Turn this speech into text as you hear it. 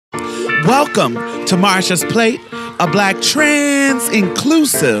Welcome to Marsha's Plate, a Black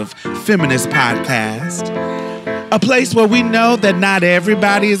trans-inclusive feminist podcast. A place where we know that not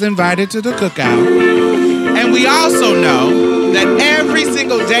everybody is invited to the cookout. And we also know that every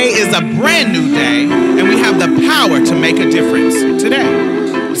single day is a brand new day, and we have the power to make a difference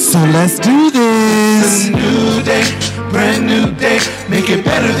today. So let's do this. It's a new day, brand new day, make it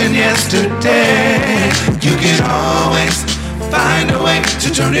better than yesterday. You can always find a way to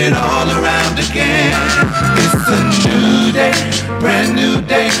turn it all around again. It's a new day, brand new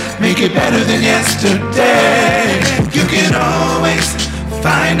day, make it better than yesterday. You can always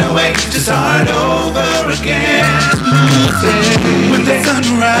find a way to start over again. When the sun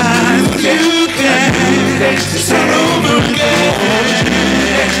rises, you can start over again.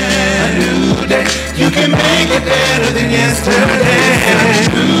 A new day, you can make it better than yesterday.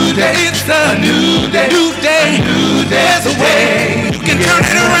 A new day, it's a new day, there's a way. You can turn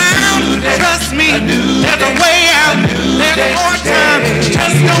it around, trust me, there's a way out, there's more time.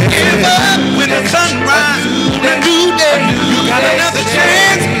 Just don't give up when the sun rises. A new day, you got another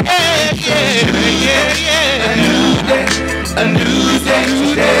chance. A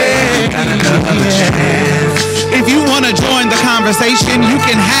new day, got another chance. If you want to join the conversation, you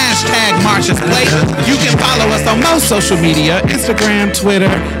can hashtag Marsha's Plate. You can follow us on most social media, Instagram, Twitter,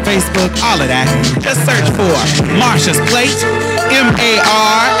 Facebook, all of that. Just search for Marsha's Plate,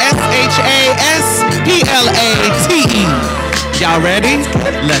 MARSHASPLATE. Y'all ready?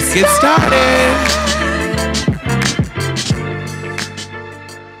 Let's get started.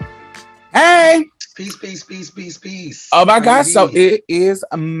 Hey. Peace. Oh my God, so it is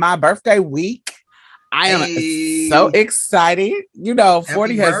my birthday week. I am so excited. You know,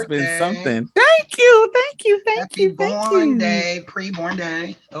 40 has been something. Thank you. Happy born day, pre-born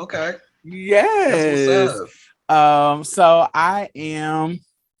day. Okay. Yes. So I am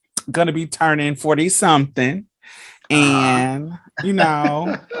gonna be turning 40 something. And you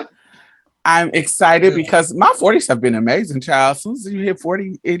know, I'm excited because my 40s have been amazing, child. As soon as you hit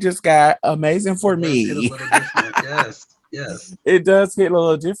 40, it just got amazing for me. Yes. It does hit a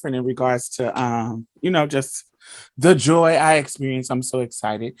little different in regards to just the joy I experience. I'm so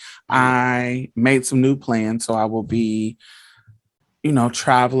excited. I made some new plans, so I will be,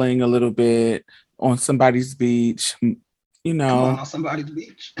 traveling a little bit on somebody's beach, on somebody's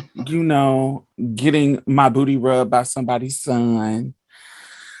beach. Getting my booty rubbed by somebody's son.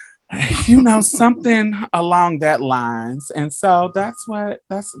 Something along that lines. And so that's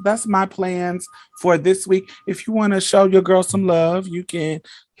my plans for this week. If you want to show your girl some love, you can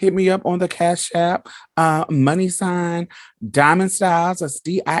hit me up on the Cash App, money sign, Diamond Styles. That's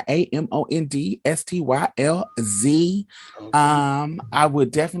DIAMONDSTYLZ. I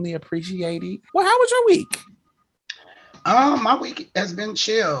would definitely appreciate it. Well, how was your week? My week has been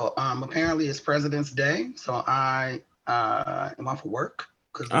chill. Apparently it's President's Day, so I am off of work.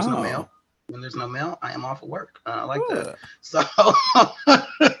 Because there's no mail. When there's no mail, I am off of work. I like that. So,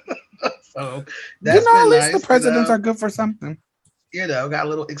 that's at least nice, the presidents are good for something. Got a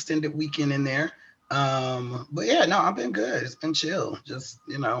little extended weekend in there. But yeah, no, I've been good. It's been chill. Just,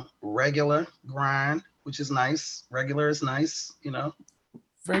 regular grind, which is nice. Regular is nice,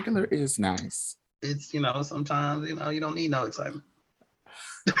 Regular is nice. It's, sometimes, you don't need no excitement.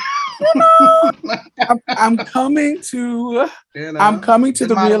 I'm coming to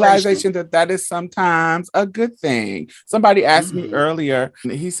the realization that is sometimes a good thing. Somebody asked me earlier,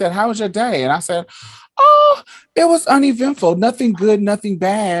 he said, "How was your day?" And I said, "Oh, it was uneventful, nothing good, nothing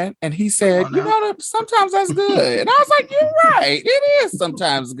bad." And he said, sometimes that's good. And I was like, "You're right. It is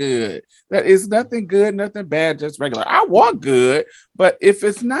sometimes good. That is nothing good, nothing bad, just regular. I want good, but if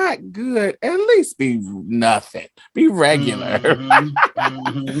it's not good, at least be nothing. Be regular."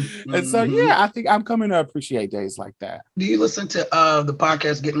 And so, I think I'm coming to appreciate days like that. Do you listen to the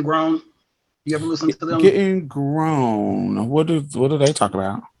podcast Getting Grown? You ever listen to them? Getting Grown. What do they talk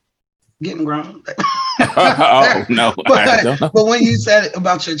about? Getting grown. Oh no, I don't know. But when you said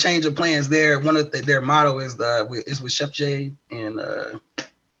about your change of plans, their motto is with Chef Jay and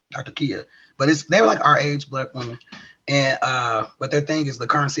Dr. Kia, but they were like our age Black women, and but their thing is the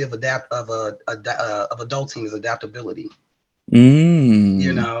currency of adulting is adaptability.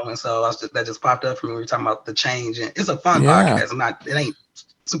 And so that just popped up for me. We were talking about the change, and it's a fun podcast. It ain't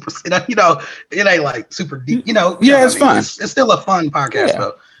super, it ain't like super deep. It's fun. It's still a fun podcast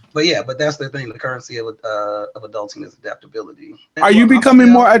though. But that's the thing. The currency of adulting is adaptability. Are you becoming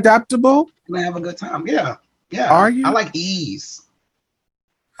more adaptable? I have a good time. Yeah. Are you? I like ease.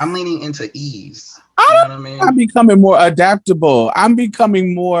 I'm leaning into ease. You know what I mean? I'm becoming more adaptable. I'm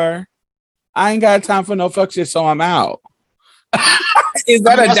becoming more. I ain't got time for no fuck shit, so I'm out. Is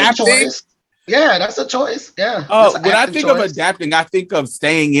that That's a adapting? choice. Yeah, that's a choice. Yeah. Oh, when I think of adapting, I think of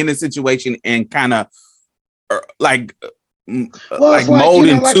staying in a situation and kind of like mold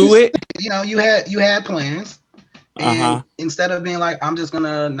into it. You had plans, and instead of being like, I'm just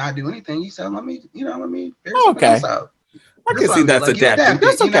gonna not do anything, you said, let me figure something else out. I can see that's adapting.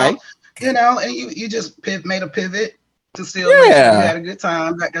 That's okay. And you just made a pivot to still make sure you had a good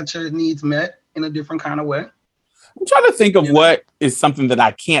time, that got your needs met in a different kind of way. I'm trying to think of what is something that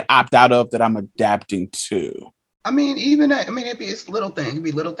I can't opt out of that I'm adapting to. I mean, it's little things. It could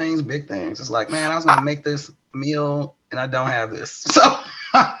be little things, big things. It's like, man, I was gonna make this meal and I don't have this. So,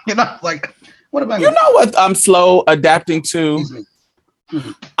 like, what about you know what I'm slow adapting to?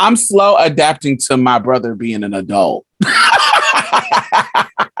 I'm slow adapting to my brother being an adult.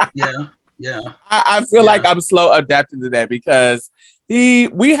 Yeah. I feel like I'm slow adapting to that because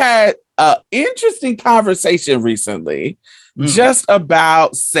we had an interesting conversation recently just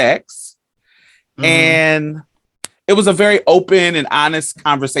about sex. And it was a very open and honest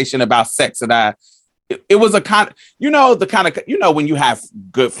conversation about sex. And it was a kind of, when you have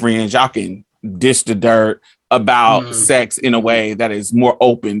good friends, y'all can dish the dirt about sex in a way that is more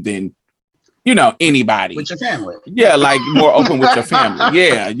open than, anybody. With your family. Yeah, like more open with your family.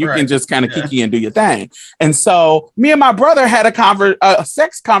 Yeah, you can just kind of kiki and do your thing. And so me and my brother had a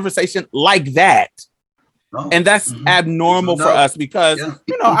sex conversation like that. Oh, and that's abnormal for us because,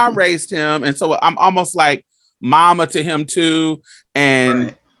 I raised him. And so I'm almost like mama to him too.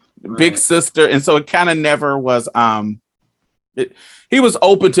 And big sister. And so it kind of never was, he was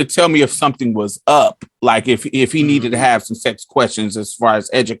open to tell me if something was up, like if he needed to have some sex questions as far as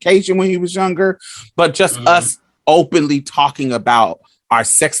education when he was younger, but just us openly talking about our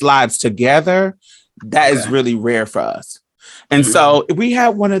sex lives together, that is really rare for us. And so we had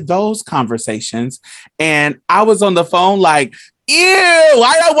one of those conversations and I was on the phone like, ew,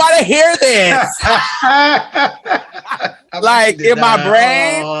 I don't want to hear this. Like in my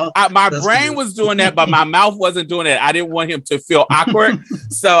brain, my brain was doing that, but my mouth wasn't doing it. I didn't want him to feel awkward.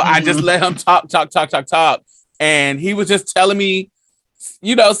 So I just let him talk. And he was just telling me,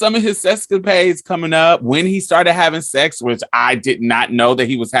 some of his sexcapades coming up when he started having sex, which I did not know that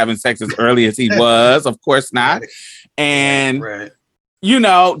he was having sex as early as he was. Of course not. And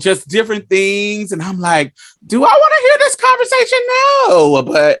just different things. And I'm like, do I want to hear this conversation? No,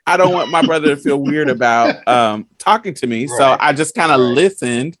 but I don't want my brother to feel weird about talking to me. So I just kind of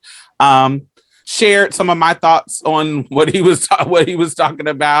listened, shared some of my thoughts on what he was talking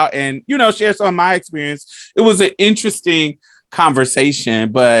about and, share some of my experience. It was an interesting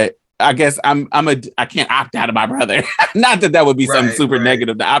conversation, but I guess I can't opt out of my brother. Not that would be something super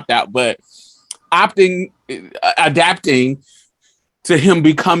negative to opt out, but adapting to him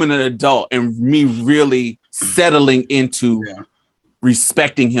becoming an adult and me really settling into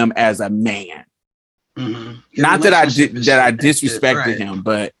respecting him as a man. Not that I disrespected him,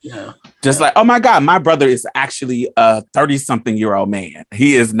 but just like, oh my God, my brother is actually a 30-something-year-old man.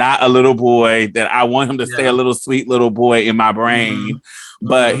 He is not a little boy that I want him to stay a little sweet little boy in my brain,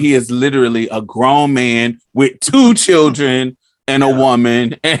 but he is literally a grown man with 2 children and a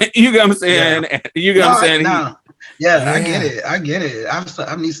woman. And you get what I'm saying? You get what I'm saying? I get it. I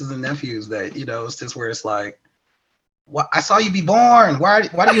have nieces and nephews that, it's just where it's like, I saw you be born. Why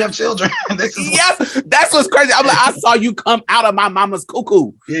do you have children? That's what's crazy. I'm like, I saw you come out of my mama's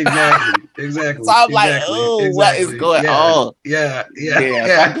cuckoo. Exactly. So I'm like, what is going on? Yeah.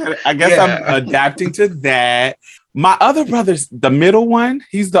 I guess I'm adapting to that. My other brother's the middle one.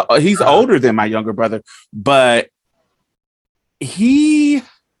 He's older than my younger brother, but he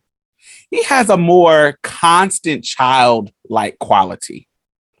has a more constant childlike quality.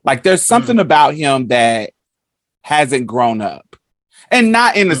 Like there's something about him that hasn't grown up, and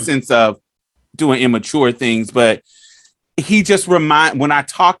not in the sense of doing immature things, but he just when I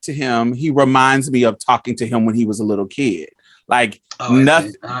talk to him, he reminds me of talking to him when he was a little kid. Like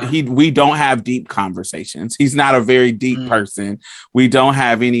nothing, we don't have deep conversations. He's not a very deep person. We don't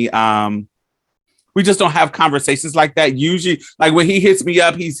have any, we just don't have conversations like that. Usually, like when he hits me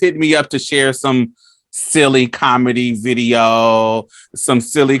up, he's hitting me up to share some silly comedy video, some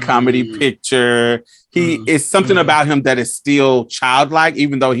silly comedy picture. It's something about him that is still childlike,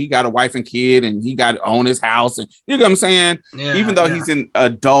 even though he got a wife and kid and he got to own his house. And you know what I'm saying? Even though he's an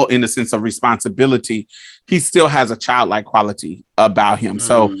adult in the sense of responsibility, he still has a childlike quality about him.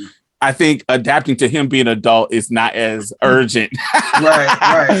 So I think adapting to him being adult is not as urgent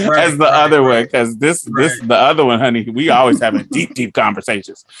right, as the other one. Because the other one, honey, we always having deep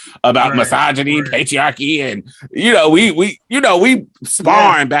conversations about misogyny, patriarchy, and we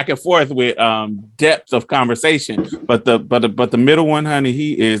sparring back and forth with depth of conversation. But the middle one, honey,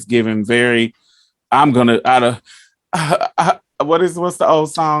 he is giving very. I'm gonna what's the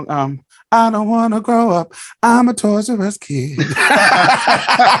old song? I don't want to grow up. I'm a Toys R Us kid.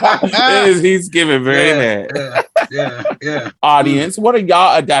 He's giving very bad. Yeah. Audience, what are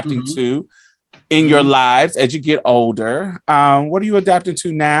y'all adapting to in your lives as you get older? What are you adapting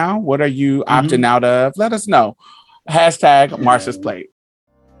to now? What are you opting out of? Let us know. Hashtag Marsha's Plate.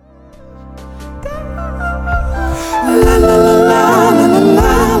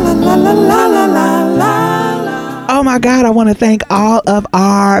 Oh my God, I want to thank all of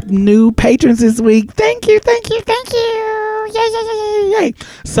our new patrons this week. Thank you. Yay.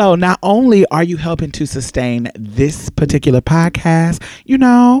 So not only are you helping to sustain this particular podcast,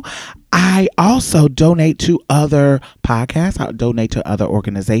 I also donate to other podcasts. I donate to other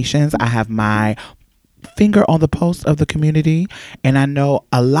organizations. I have my finger on the pulse of the community, and I know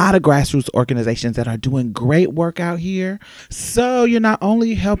a lot of grassroots organizations that are doing great work out here. So you're not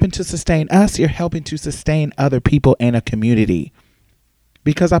only helping to sustain us, you're helping to sustain other people in a community,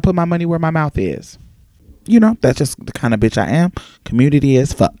 because I put my money where my mouth is. That's just the kind of bitch I am. Community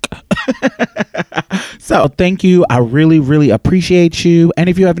as fuck. So thank you. I really, really appreciate you. And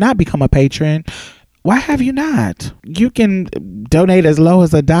if you have not become a patron, why have you not? You can donate as low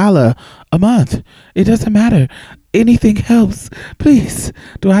as $1 a month. It doesn't matter. Anything helps. Please.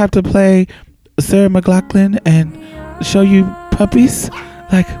 Do I have to play Sarah McLachlan and show you puppies?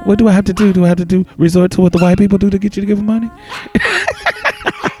 Like, what do I have to do? Do I have to resort to what the white people do to get you to give them money?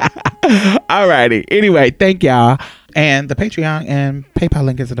 Alrighty. Anyway, thank y'all. And the Patreon and PayPal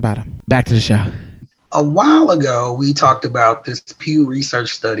link is at the bottom. Back to the show. A while ago, we talked about this Pew Research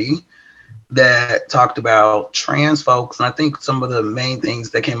study that talked about trans folks. And I think some of the main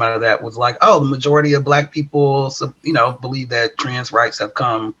things that came out of that was like, the majority of Black people, believe that trans rights have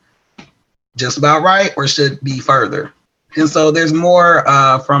come just about right or should be further. And so there's more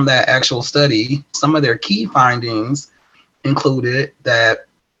from that actual study. Some of their key findings included that,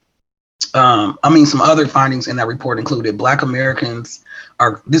 some other findings in that report included Black Americans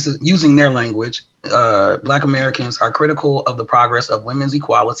this is using their language, Black Americans are critical of the progress of women's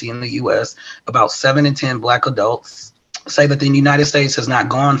equality in the U.S. About 7 in 10 Black adults say that the United States has not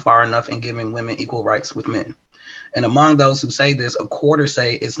gone far enough in giving women equal rights with men. And among those who say this, a quarter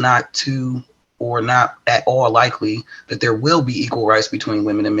say it's not too or not at all likely that there will be equal rights between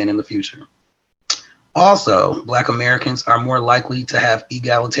women and men in the future. Also, Black Americans are more likely to have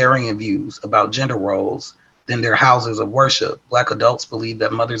egalitarian views about gender roles than their houses of worship. Black adults believe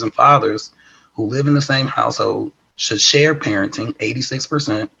that mothers and fathers who live in the same household should share parenting,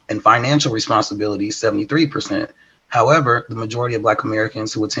 86%, and financial responsibilities, 73%. However, the majority of Black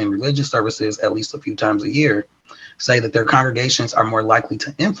Americans who attend religious services at least a few times a year say that their congregations are more likely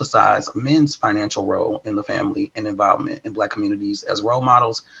to emphasize men's financial role in the family and involvement in Black communities as role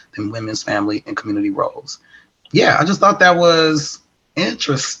models than women's family and community roles. Yeah, I just thought that was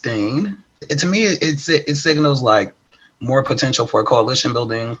interesting. To me, it signals like more potential for coalition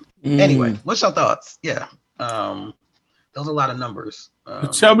building. Anyway, what's your thoughts? Yeah, those are a lot of numbers.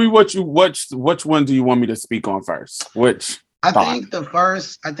 Tell me which one do you want me to speak on first? I think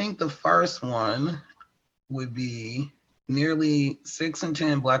the first one would be nearly 6 in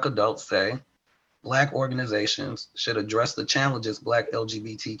 10 Black adults say Black organizations should address the challenges Black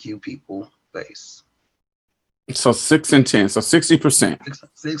LGBTQ people face. So 6 in 10, so 60%.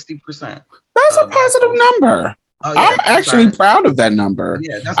 60%. That's a positive number. Oh, yeah, I'm actually proud of that number.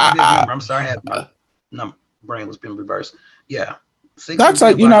 Yeah, that's a big number. I'm sorry, I had my brain was being reversed. Yeah. That's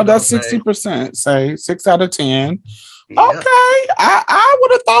that's 60%. Say 6 out of 10. Yep. Okay. I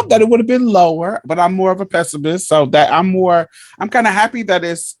would have thought that it would have been lower, but I'm more of a pessimist. So that I'm kind of happy that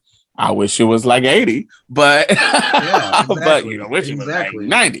I wish it was like 80, but exactly. But wish it was like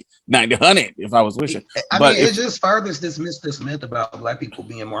 90, 100 if I was wishing. It just furthers this myth about Black people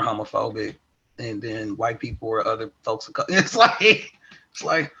being more homophobic than white people or other folks. It's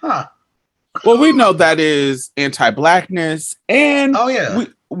like, huh. Well, we know that is anti-Blackness, and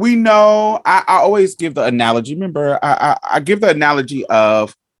we know. I always give the analogy. Remember, I give the analogy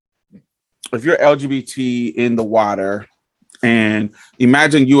of if you're LGBT in the water, and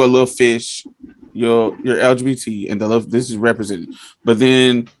imagine you a little fish, you're LGBT, and this is represented, but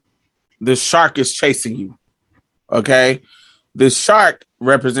then the shark is chasing you. Okay, the shark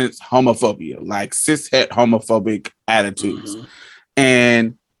represents homophobia, like cishet homophobic attitudes,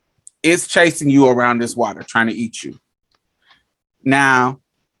 and it's chasing you around this water, trying to eat you. Now,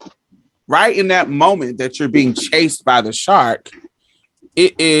 right in that moment that you're being chased by the shark,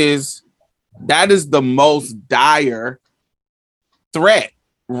 that is the most dire threat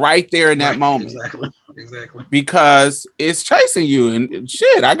right there in that moment. Exactly. Because it's chasing you and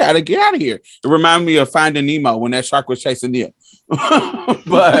shit, I gotta get out of here. It reminded me of Finding Nemo when that shark was chasing Nemo.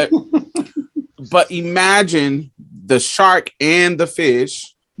 but imagine the shark and the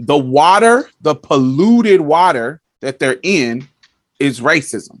fish, the water, the polluted water that they're in is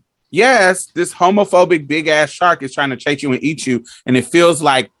racism. Yes, this homophobic big ass shark is trying to chase you and eat you, and it feels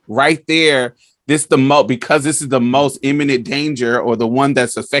like right there, because this is the most imminent danger or the one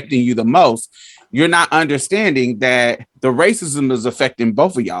that's affecting you the most. You're not understanding that the racism is affecting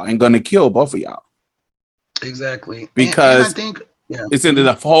both of y'all and going to kill both of y'all. Exactly. Because and I think it's in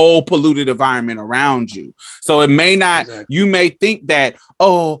the whole polluted environment around you. So it may not, you may think that,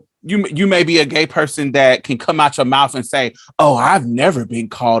 you may be a gay person that can come out your mouth and say, oh, I've never been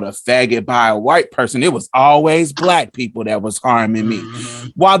called a faggot by a white person. It was always black people that was harming me. Mm-hmm.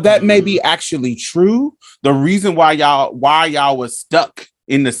 While that may be actually true, the reason why y'all was stuck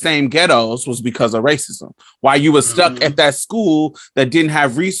in the same ghettos was because of racism. Why you were stuck at that school that didn't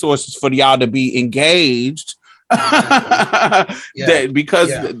have resources for y'all to be engaged. Because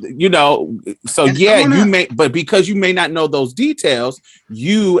you may not know those details,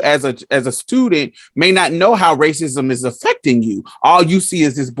 you as a student may not know how racism is affecting you. All you see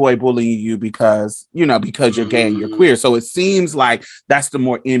is this boy bullying you because you're gay and you're queer. So it seems like that's the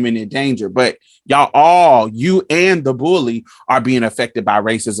more imminent danger. But you and the bully are being affected by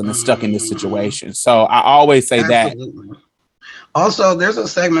racism and stuck in this situation. So I always say that. Also, there's a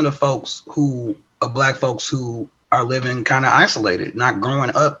segment of black folks who are living kind of isolated, not growing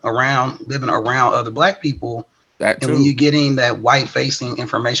up living around other black people. And when you're getting that white facing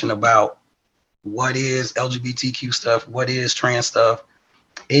information about what is LGBTQ stuff, what is trans stuff,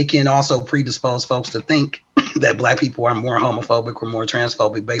 it can also predispose folks to think that black people are more homophobic or more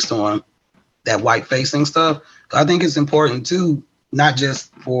transphobic based on that white facing stuff. I think it's important too, not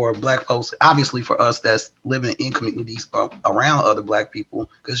just for black folks, obviously for us that's living in communities around other black people,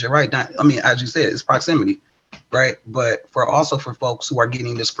 because you're right. As you said, it's proximity, right? But for folks who are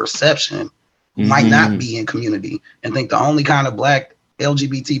getting this perception, might not be in community and think the only kind of black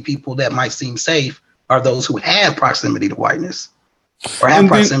LGBT people that might seem safe are those who have proximity to whiteness or have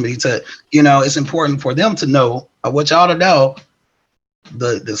proximity to, it's important for them to know, I want y'all to know,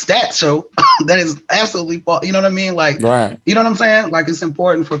 the stats show that is absolutely false. You know what I mean? Like, right. You know what I'm saying? Like, it's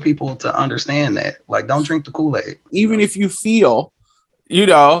important for people to understand that. Like, don't drink the Kool-Aid. Even if you feel,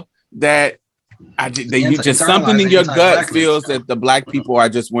 that something in your gut feels that the black people are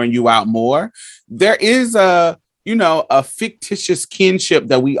just wearing you out more. There is a fictitious kinship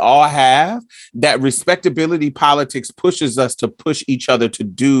that we all have, that respectability politics pushes us to push each other to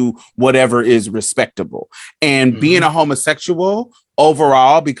do whatever is respectable. And being a homosexual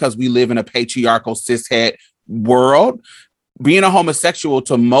overall, because we live in a patriarchal cishet world, being a homosexual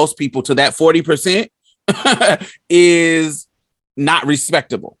to most people, to that 40%, is not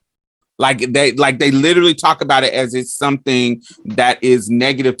respectable. Like they literally talk about it as it's something that is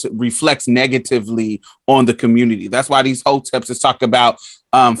negative, reflects negatively on the community. That's why these hoteps is talk about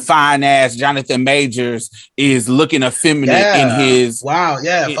fine ass Jonathan Majors is looking effeminate in his. Wow.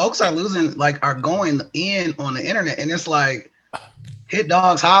 Yeah. Folks are going in on the internet, and it's like, hit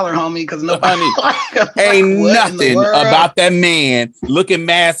dogs holler, homie, because nobody ain't nothing about that man looking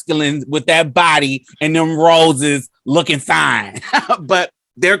masculine with that body and them roses looking fine. But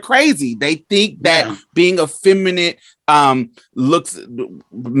they're crazy. They think that being effeminate makes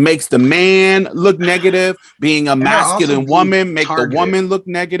the man look negative. Being a masculine woman makes the woman look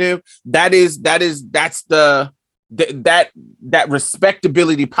negative. That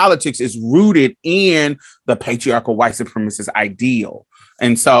respectability politics is rooted in the patriarchal white supremacist ideal,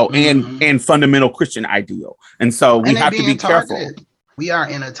 and so and fundamental Christian ideal. And so we have to be careful. We are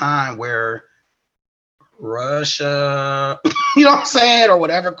in a time where Russia, you know what I'm saying, or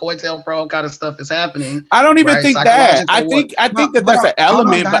whatever COINTELPRO kind of stuff is happening. I don't even think that. I think that's an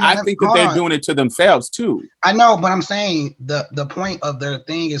element, but I think that they're doing it to themselves too. I know, but I'm saying the point of their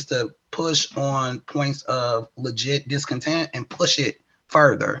thing is to push on points of legit discontent and push it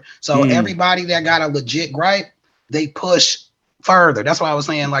further. So everybody that got a legit gripe, they push further. That's why I was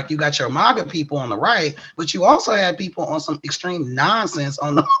saying, like, you got your MAGA people on the right, but you also have people on some extreme nonsense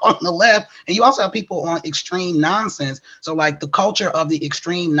on the left, and you also have people on extreme nonsense. So like the culture of the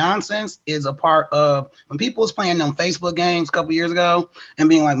extreme nonsense is a part of when people was playing them Facebook games a couple years ago and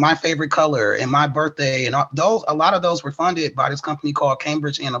being like my favorite color and my birthday, and those, a lot of those were funded by this company called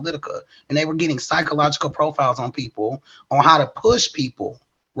Cambridge Analytica, and they were getting psychological profiles on people on how to push people.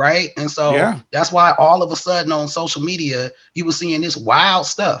 Right. And so that's why all of a sudden on social media, you were seeing this wild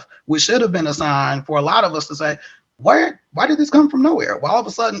stuff, which should have been a sign for a lot of us to say, why did this come from nowhere? Well, all of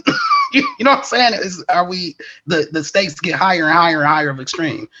a sudden, you know what I'm saying? The stakes get higher and higher and higher of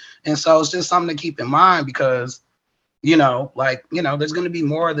extreme. And so it's just something to keep in mind because, there's going to be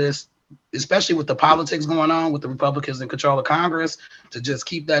more of this, especially with the politics going on with the Republicans in control of Congress, to just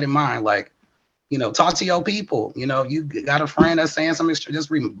keep that in mind. Like, talk to your people. You got a friend that's saying something, just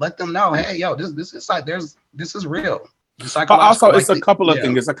let them know, hey, yo, this is like, this is real. But also, it's a couple of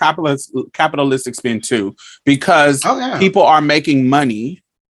things. It's a capitalistic spin too, because people are making money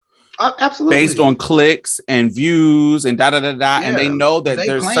absolutely based on clicks and views and and they know that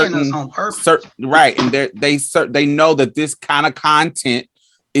there's certain right, and they know that this kind of content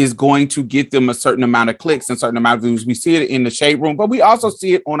is going to get them a certain amount of clicks and certain amount of views. We see it in the shade room, but we also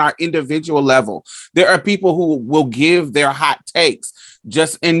see it on our individual level. There are people who will give their hot takes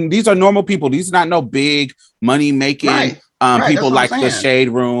and these are normal people. These are not no big money making people like the Shade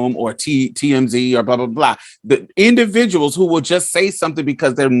Room or TMZ or blah, blah, blah. The individuals who will just say something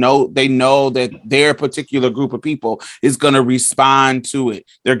because they know that their particular group of people is going to respond to it.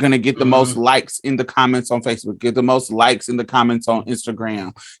 They're going to get the most likes in the comments on Facebook, get the most likes in the comments on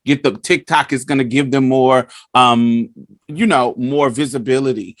Instagram, get the TikTok is going to give them more, more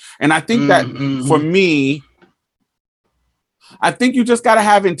visibility. And I think that for me, I think you just got to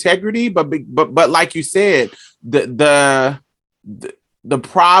have integrity, but like you said, the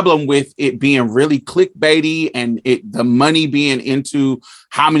problem with it being really clickbaity and the money being into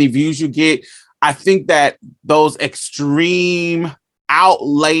how many views you get, I think that those extreme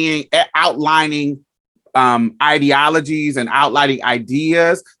outlining ideologies and outlining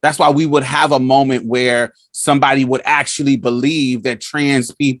ideas, that's why we would have a moment where somebody would actually believe that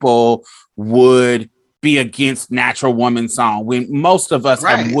trans people would be against Natural Woman song when most of us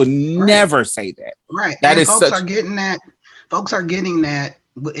would never say that. Right. That and is folks are getting that. Folks are getting that.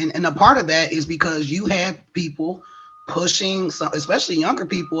 And a part of that is because you have people pushing, especially younger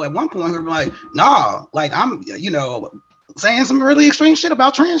people at one point who were like, nah, like I'm, saying some really extreme shit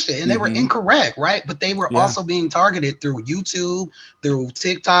about trans shit. And they were incorrect, right? But they were also being targeted through YouTube, through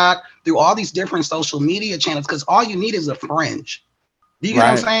TikTok, through all these different social media channels, because all you need is a fringe. Do you get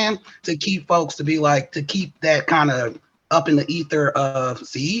what I'm saying? To keep folks to keep that kind of up in the ether of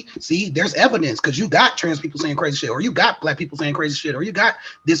see, there's evidence because you got trans people saying crazy shit, or you got black people saying crazy shit, or you got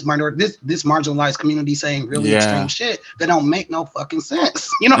this marginalized community saying really extreme shit that don't make no fucking sense.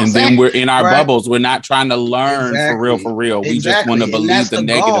 You know what I'm saying? And then we're in our bubbles. We're not trying to learn for real. We just want to believe the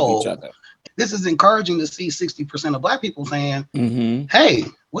negative of each other. This is encouraging to see 60% of black people saying, hey,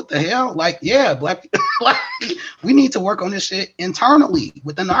 what the hell? Like, yeah, black people, we need to work on this shit internally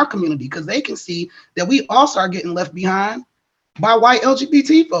within our community because they can see that we also are getting left behind by white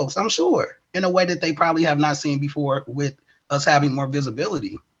LGBT folks, I'm sure, in a way that they probably have not seen before with us having more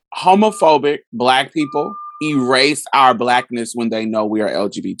visibility. Homophobic black people erase our blackness when they know we are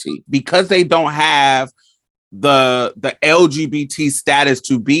LGBT because they don't have the LGBT status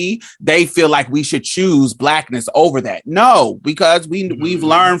to be, they feel like we should choose blackness over that. No, because we've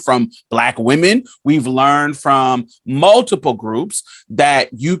learned from black women, we've learned from multiple groups that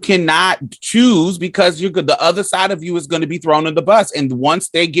you cannot choose because the other side of you is going to be thrown in the bus. And once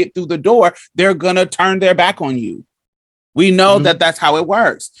they get through the door, they're going to turn their back on you. We know that that's how it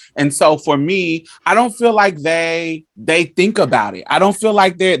works. And so for me, I don't feel like they think about it. I don't feel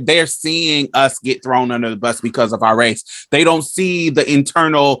like they're seeing us get thrown under the bus because of our race. They don't see the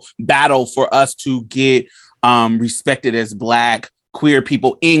internal battle for us to get respected as black queer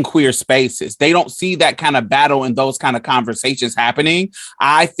people in queer spaces. They don't see that kind of battle and those kind of conversations happening.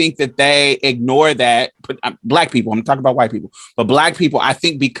 I think that they ignore that. Black people, I'm talking about white people, but black people, I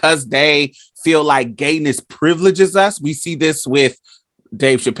think because they feel like gayness privileges us. We see this with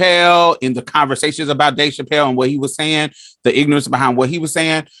Dave Chappelle in the conversations about Dave Chappelle and what he was saying, the ignorance behind what he was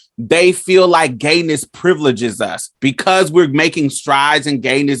saying. They feel like gayness privileges us because we're making strides in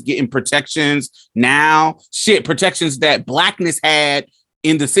gayness, getting protections now. Protections that blackness had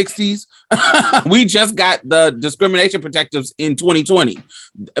in the 60s. We just got the discrimination protectives in 2020.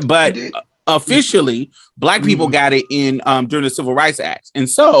 But officially, black people got it in during the Civil Rights Act. And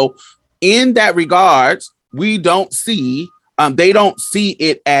so in that regard, we don't see They don't see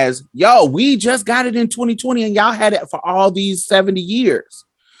it as, yo, we just got it in 2020 and y'all had it for all these 70 years.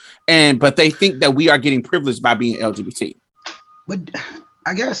 But they think that we are getting privileged by being LGBT. But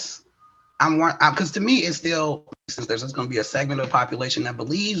I guess because to me, it's still, since there's just going to be a segment of the population that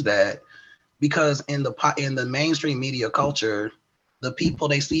believes that, because in the mainstream media culture, the people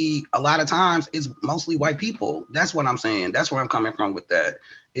they see a lot of times is mostly white people. That's what I'm saying. That's where I'm coming from with that,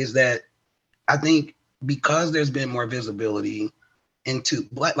 is that I think because there's been more visibility into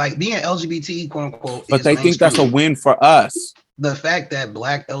black, like being LGBT, quote unquote. But they think that's a win for us. The fact that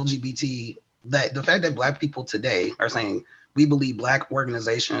black people today are saying we believe black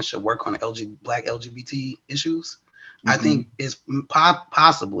organizations should work on black LGBT issues, I think is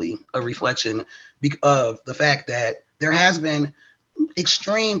possibly a reflection of the fact that there has been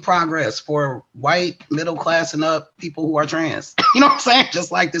extreme progress for white middle class and up people who are trans. You know what I'm saying?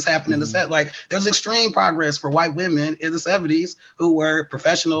 Just like this happened in the set. Like there's extreme progress for white women in the 70s who were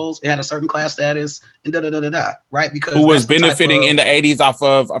professionals, they had a certain class status, and right? Because who was benefiting in the 80s off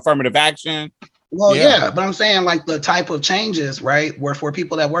of affirmative action. Well, yeah, but I'm saying like the type of changes, right, were for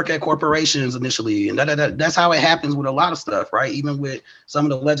people that work at corporations initially, and that's how it happens with a lot of stuff, right? Even with some of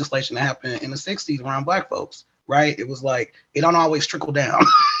the legislation that happened in the 60s around black folks, right? It was like, it don't always trickle down,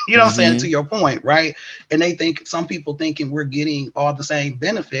 you know what I'm saying, to your point, right? And they think, some people thinking we're getting all the same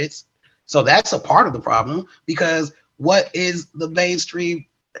benefits. So that's a part of the problem, because what is the mainstream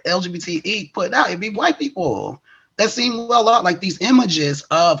LGBT put out? It'd be white people. That seem a lot like these images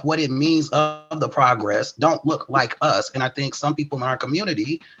of what it means of the progress don't look like us. And I think some people in our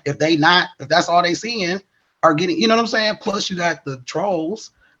community, if that's all they seeing, are getting, you know what I'm saying? Plus you got the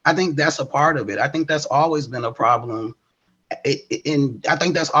trolls. I think that's a part of it. I think that's always been a problem. And I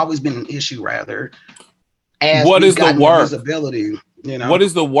think that's always been an issue, rather. As what is the work? Visibility, you know? What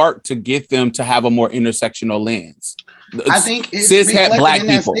is the work to get them to have a more intersectional lens? I think it's cishet black in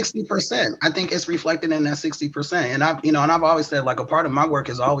that people. 60%. I think it's reflected in that 60%. And I've always said, like, a part of my work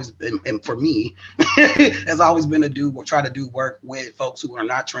has always been, and for me, has always been to try to do work with folks who are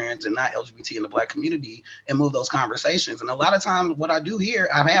not trans and not LGBT in the black community and move those conversations. And a lot of times what I do here,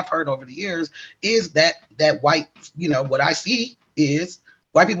 I have heard over the years, is that white, what I see is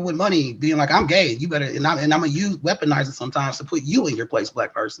white people with money being like, I'm gay, you better, and I'm gonna weaponize it sometimes to put you in your place,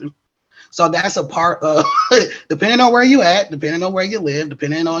 black person. So that's a part of, depending on where you at, depending on where you live,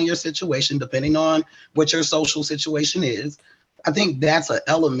 depending on your situation, depending on what your social situation is, I think that's an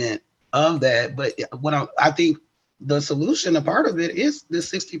element of that. But I think the solution, a part of it, is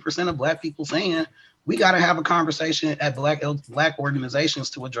this 60% of black people saying we got to have a conversation at black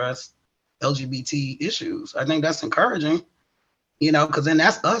organizations to address LGBT issues. I think that's encouraging, because then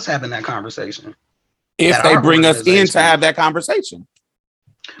that's us having that conversation. If they bring us in to have that conversation.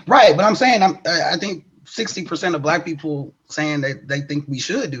 Right, but I'm saying I think 60% of black people saying that they think we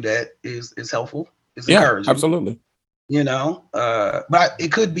should do that is helpful. It's encouraging. Absolutely. But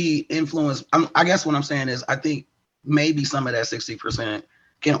it could be influenced. I guess what I'm saying is I think maybe some of that 60%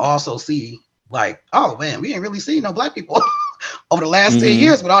 can also see like, oh man, we ain't really seen no black people over the last 10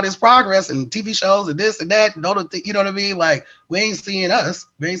 years with all this progress and TV shows and this and that. You know what I mean? Like, we ain't seeing us.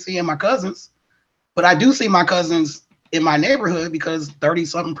 We ain't seeing my cousins. But I do see my cousins in my neighborhood, because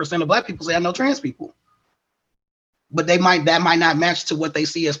 30-something% of black people say I know trans people, but that might not match to what they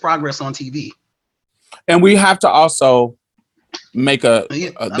see as progress on TV. And we have to also make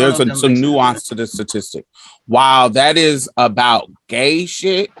there's some nuance to this statistic. While that is about gay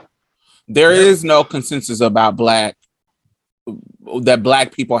shit, there is no consensus about black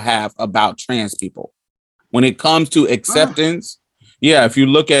people have about trans people. When it comes to acceptance, if you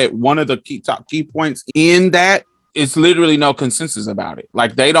look at one of the key points in that, it's literally no consensus about it.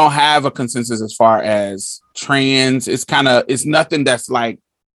 Like, they don't have a consensus as far as trans. It's nothing that's like,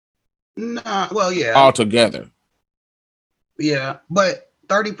 nah, well, yeah, all together. Yeah, but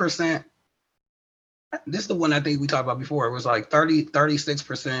 30%, this is the one I think we talked about before. It was like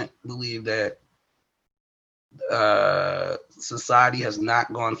 36% believe that society has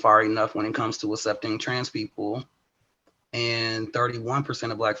not gone far enough when it comes to accepting trans people. And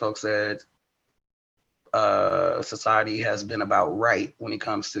 31% of black folks said society has been about right when it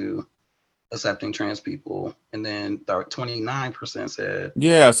comes to accepting trans people, and then 29%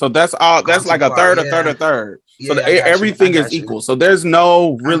 said so that's all. That's like a third. So everything is equal. So there's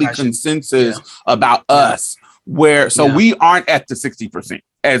no really consensus about us we aren't at the 60%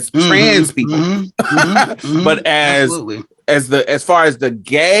 as trans people, but as far as the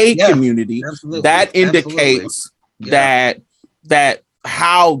gay community, that indicates that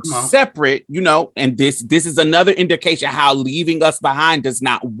how separate, and this is another indication how leaving us behind does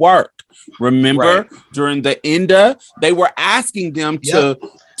not work. Remember, during the ENDA, they were asking them to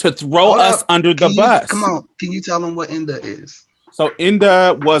throw us under the bus. Come on, can you tell them what ENDA is? So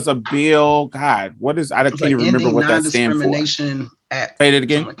ENDA was a bill. God, what is? I can't even remember what that stands for. Non-Discrimination Act. Say it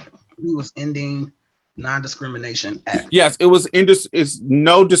again. It was ending Non-Discrimination Act. Yes, it was. It's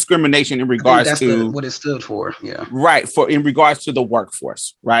no discrimination in regards to what it stood for. Yeah. Right, in regards to the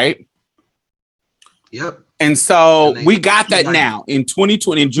workforce. Right. Yep. And so we got that now in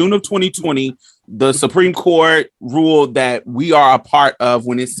 2020. In June of 2020, the Supreme Court ruled that we are a part of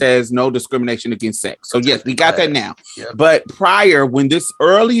when it says no discrimination against sex. So yes, we got that now. Yep. But prior,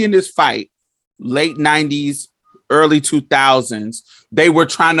 early in this fight, late 90s, early 2000s, they were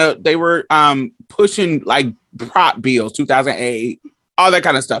pushing like prop bills, 2008, all that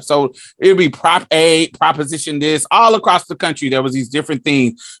kind of stuff. So it would be Prop 8, Proposition this, all across the country. There was these different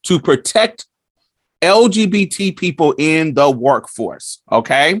things to protect LGBT people in the workforce.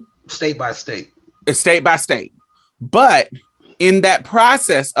 Okay. State by state. It's state by state. But in that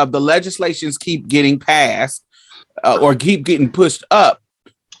process of the legislations keep getting passed or keep getting pushed up,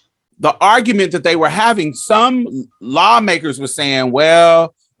 the argument that they were having, some lawmakers were saying,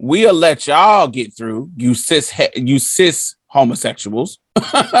 well, we'll let y'all get through, you cis homosexuals,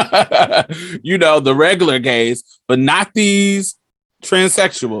 the regular gays, but not ththese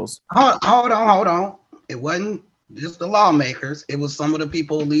transsexuals. Hold on. It wasn't just the lawmakers. It was some of the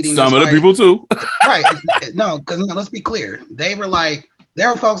people leading. Some of the people too. Right. No, because let's be clear. There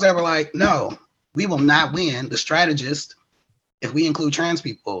were folks that were like, no, we will not win the strategist if we include trans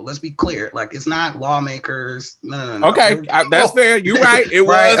people. Let's be clear. Like, it's not lawmakers. No. Okay, that's fair. You're right. It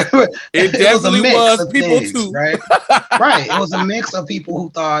was. It definitely was people too. Right. Right. It was a mix of people who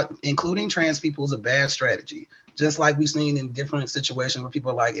thought including trans people is a bad strategy. Just like we've seen in different situations where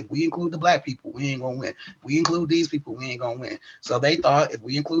people are like, if we include the Black people, we ain't gonna win. If we include these people, we ain't gonna win. So they thought if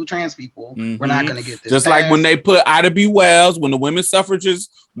we include trans people, we're not gonna get this. Just like when they put Ida B. Wells, when the women's suffragists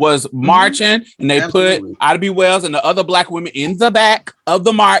was marching, and they put Ida B. Wells and the other Black women in the back of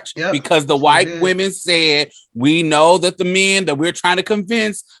the march because the white women said, we know that the men that we're trying to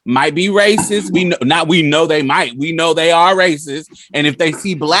convince might be racist. We know they might. We know they are racist. And if they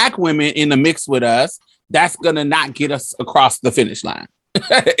see Black women in the mix with us, that's gonna not get us across the finish line.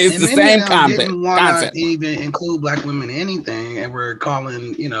 It's the same concept. Didn't want to even include Black women in anything, and we're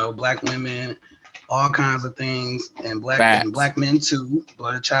calling Black women all kinds of things, and black men too,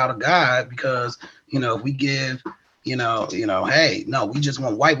 but a child of God, because if we give hey, no, we just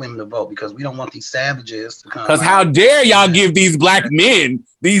want white women to vote because we don't want these savages to come. Because how dare y'all give these Black men,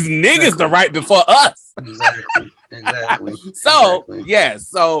 these niggas, the right before us? Exactly. So yes,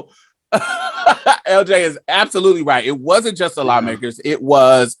 so. LJ is absolutely right. It wasn't just the lawmakers. It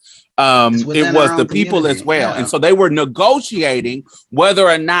was the people as well. And so they were negotiating whether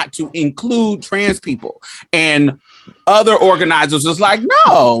or not to include trans people. And other organizers was like,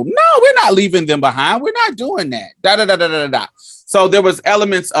 no, we're not leaving them behind. We're not doing that. So there was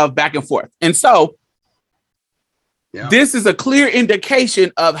elements of back and forth. And so this is a clear indication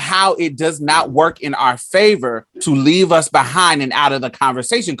of how it does not work in our favor to leave us behind and out of the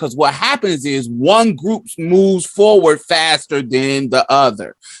conversation. Because what happens is one group moves forward faster than the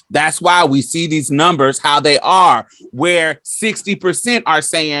other. That's why we see these numbers, how they are, where 60% are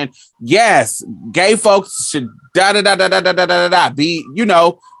saying, yes, gay folks should be,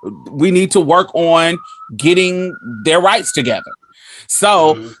 we need to work on getting their rights together.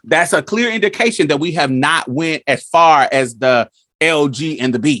 So that's a clear indication that we have not went as far as the LG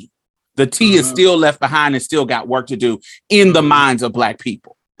and the B. The T is still left behind and still got work to do in the minds of Black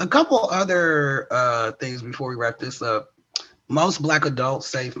people. A couple other things before we wrap this up. Most Black adults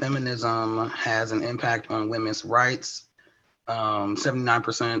say feminism has an impact on women's rights.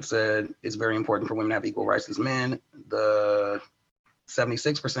 79% said it's very important for women to have equal rights as men. The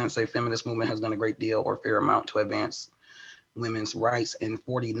 76% say feminist movement has done a great deal or fair amount to advance women's rights, and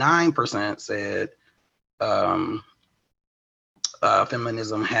 49% said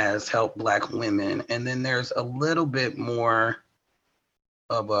feminism has helped Black women. And then there's a little bit more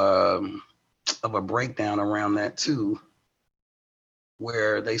of a breakdown around that too,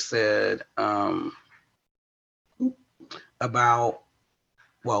 where they said about,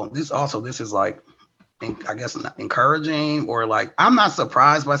 well, this is like, I guess, encouraging, or like, I'm not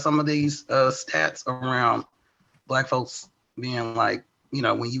surprised by some of these stats around Black folks being like,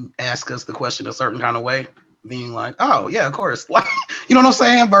 when you ask us the question a certain kind of way, being like, oh yeah, of course, like, you know what I'm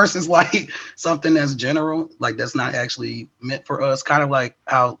saying, versus like something that's general, like that's not actually meant for us, kind of like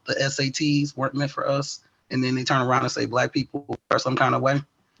how the SATs weren't meant for us and then they turn around and say black people are some kind of way.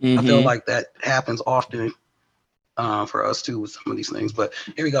 Mm-hmm. I feel like that happens often for us too with some of these things. But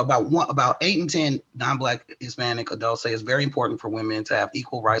here we go. About 8 in 10 non-black Hispanic adults say it's very important for women to have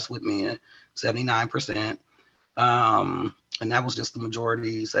equal rights with men. 79%. And that was just the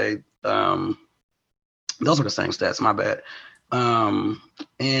majority say. Those were the same stats. My bad.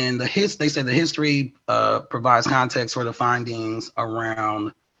 And they said the history provides context for the findings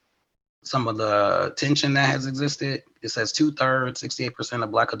around some of the tension that has existed. It says 2/3, 68% of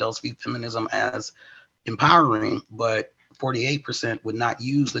black adults view feminism as empowering, but 48% would not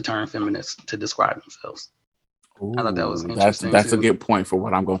use the term feminist to describe themselves. Ooh, I thought that was interesting. That's a good point for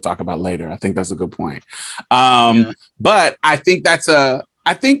what I'm going to talk about later. I think that's a good point. But I think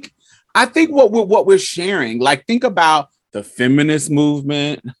I think what we're sharing, like, think about the feminist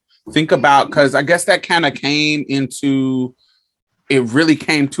movement. Think about, because I guess that kind of really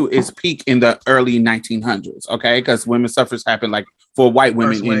came to its peak in the early 1900s. Okay, because women's suffrage happened like for white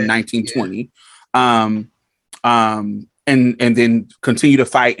women in 1920, and then continue to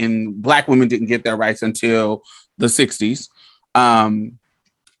fight, and black women didn't get their rights until the 60s.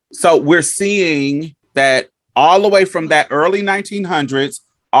 So we're seeing that all the way from that early 1900s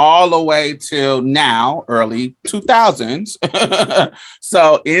all the way till now, early 2000s.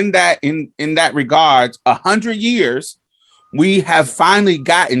 So in that regard, 100 years, we have finally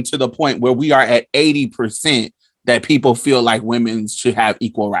gotten to the point where we are at 80% that people feel like women should have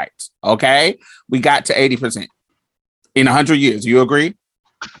equal rights. Okay, we got to 80% in 100 years. You agree?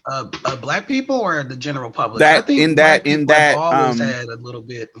 Black people or the general public? That I think in that always had a little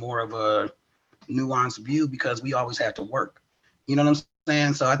bit more of a nuanced view because we always had to work. You know what I'm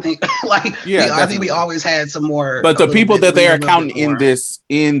saying? So I think I think we always had some more. But the people that they are counting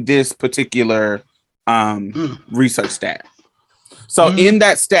in this particular research stat. So in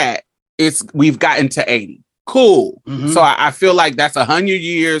that stat, we've gotten to 80. Cool. So I feel like that's 100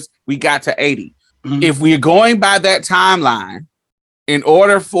 years. We got to 80. If we're going by that timeline, in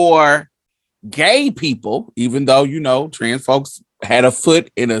order for gay people, even though, trans folks had a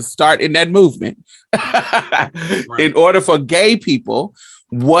foot in a start in that movement, in order for gay people,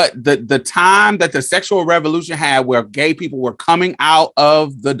 what the time that the sexual revolution had where gay people were coming out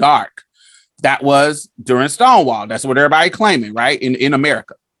of the dark, that was during Stonewall. That's what everybody claiming, right? In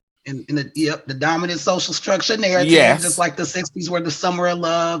America. In the dominant social structure narrative, just like the 60s were the summer of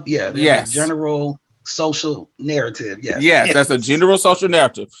love. Yeah. General social narrative. Yes, that's a general social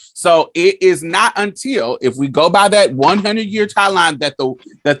narrative. So it is not until, if we go by that 100-year timeline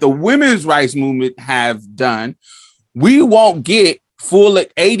that the women's rights movement have done, we won't get full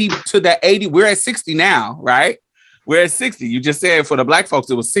at 80 to that 80. We're at 60 now, right? We're at 60. You just said for the black folks,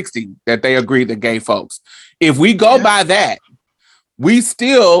 it was 60 that they agreed to gay folks. If we go by that, we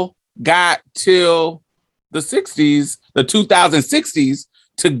still got till the 60s, the 2060s,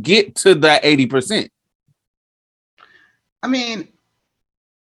 to get to the 80%. I mean,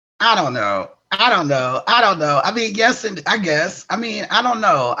 I don't know. I mean, yes, and I guess. I mean, I don't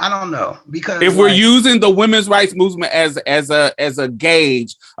know because if we're using the women's rights movement as a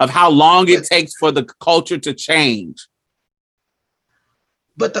gauge of how long it takes for the culture to change.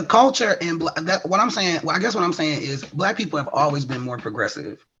 But the culture and what I'm saying is black people have always been more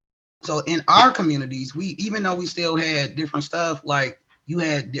progressive. So in our communities, even though we still had different stuff, like you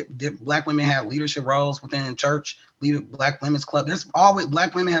had black women have leadership roles within church, black women's club.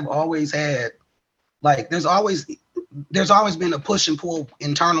 Black women have always had, there's always been a push and pull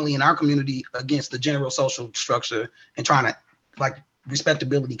internally in our community against the general social structure and trying to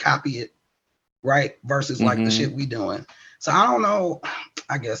respectability copy it, right? Versus the shit we doing. So I don't know.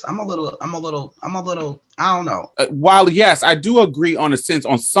 I guess I'm a little, I don't know. While yes, I do agree on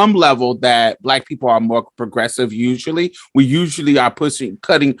some level that black people are more progressive. Usually we are pushing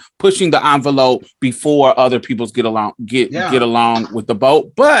the envelope before other people's get along with the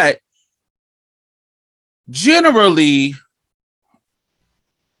boat. But generally,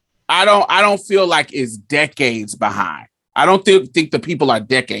 I don't feel like it's decades behind. I don't think the people are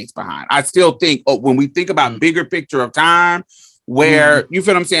decades behind. I still think when we think about bigger picture of time, where you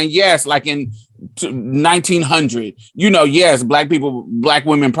feel what I'm saying? Yes, like in 1900, yes, black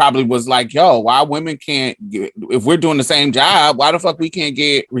women probably was like, yo, why women can't if we're doing the same job, why the fuck we can't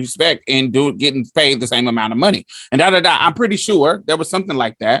get respect and getting paid the same amount of money? And I'm pretty sure there was something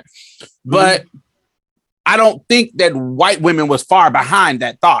like that. But I don't think that white women was far behind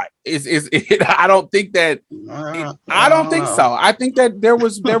that thought. I don't think that. I don't think so. I think that there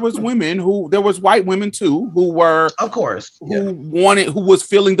was women there was white women too who were, of course, who was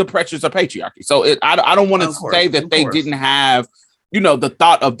feeling the pressures of patriarchy. So I don't want to say that they didn't have, the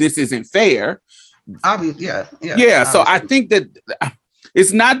thought of this isn't fair. Obviously, yeah. So I think that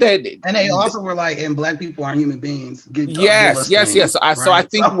it's not that, and they also were like, and black people are human beings. Yes. So I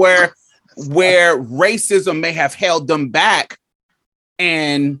think where racism may have held them back,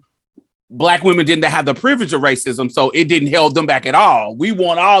 and black women didn't have the privilege of racism, so it didn't hold them back at all. We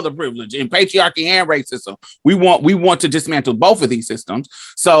want all the privilege in patriarchy and racism. We want to dismantle both of these systems.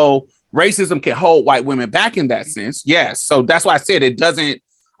 So racism can hold white women back in that sense. Yes. So that's why I said it doesn't.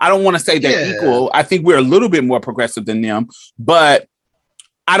 I don't want to say they're equal. I think we're a little bit more progressive than them, but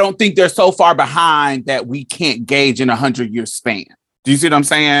I don't think they're so far behind that we can't gauge in 100-year span. Do you see what I'm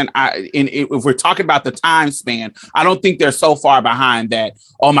saying? If we're talking about the time span, I don't think they're so far behind that.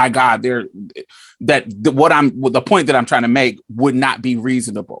 Oh my God, the point that I'm trying to make would not be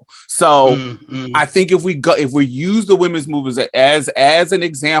reasonable. So I think if we use the women's movements as an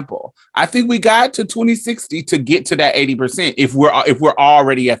example, I think we got to 2060 to get to that 80% if we're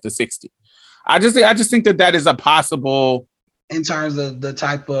already at the 60. I just think that is a possible, in terms of the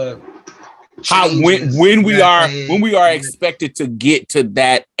type of how when we are expected to get to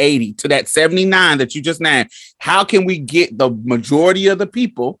that 80, to that 79 that you just named. How can we get the majority of the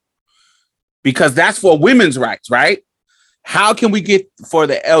people, because that's for women's rights, right? How can we get for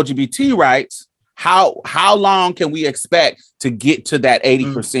the LGBT rights? How long can we expect to get to that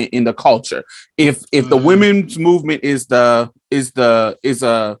 80% in the culture? If the women's movement is a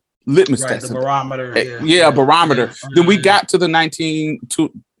litmus test, the barometer, barometer, then we got to the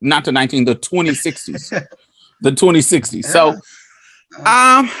 2060s. The 2060s. So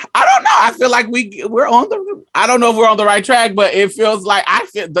I don't know. I feel like we're on the, I don't know if we're on the right track, but it feels like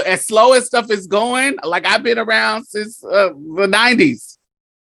as slow as stuff is going, like I've been around since the 90s.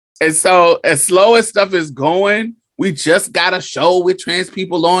 And so as slow as stuff is going, we just got a show with trans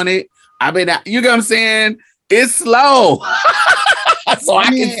people on it. You know what I'm saying? It's slow. So I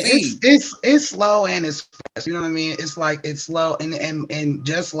can see it's slow and it's fast. You know what I mean? It's like it's slow and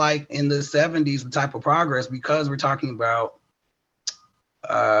just like in the 70s, the type of progress, because we're talking about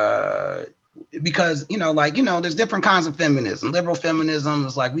because there's different kinds of feminism. Liberal feminism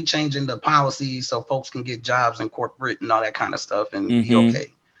is like we changing the policies so folks can get jobs in corporate and all that kind of stuff and be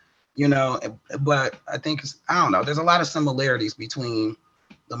okay. But I think I don't know. There's a lot of similarities between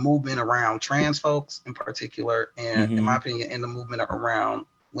the movement around trans folks in particular, and in my opinion, in the movement around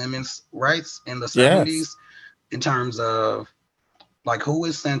women's rights in the 70s, in terms of like who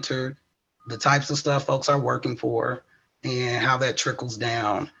is centered, the types of stuff folks are working for, and how that trickles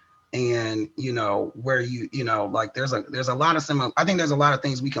down. And where like there's a lot of similar. I think there's a lot of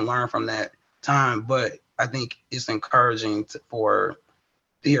things we can learn from that time, but I think it's encouraging to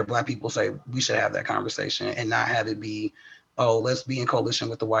hear Black people say we should have that conversation and not have it be, oh, let's be in coalition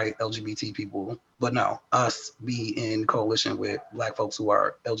with the white LGBT people, but no, us be in coalition with Black folks who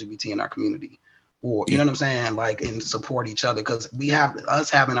are LGBT in our community, or you know what I'm saying, like, and support each other, because us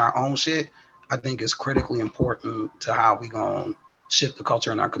having our own shit, I think is critically important to how we gonna shift the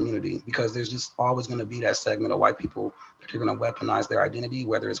culture in our community, because there's just always gonna be that segment of white people that are gonna weaponize their identity,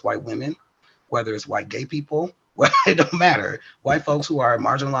 whether it's white women, whether it's white gay people. Well, it don't matter. White folks who are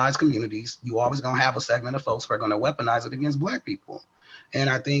marginalized communities, you always gonna have a segment of folks who are gonna weaponize it against Black people. And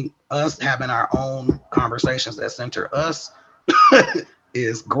I think us having our own conversations that center us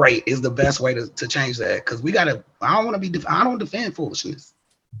is great, is the best way to change that. Because I don't defend foolishness.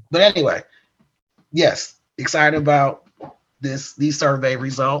 But anyway, yes, excited about these survey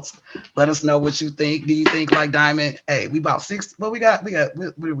results. Let us know what you think. Do you think, like Diamond? Hey, we about 6. What we got? What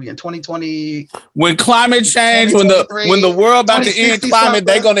are we in 2020? When climate change, when the world about to end climate,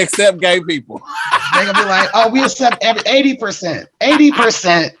 they're gonna accept gay people. They're gonna be like, oh, we accept 80%.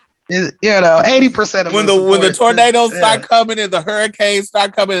 80% is 80% of when the tornadoes start coming and the hurricanes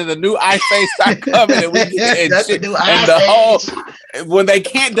start coming and the new ice age start coming and when they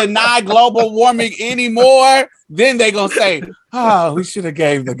can't deny global warming anymore, then they gonna say, oh, we should have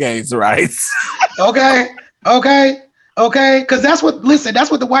gave the gays rights. Okay. Because that's what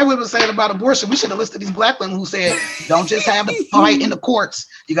the white women saying about abortion. We should have listed these Black women who said, don't just have a fight in the courts.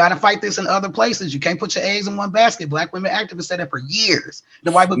 You got to fight this in other places. You can't put your eggs in one basket. Black women activists said that for years.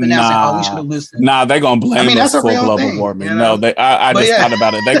 The white women now saying, oh, we should have listened. Nah, they're going to blame us for global warming. No, I just thought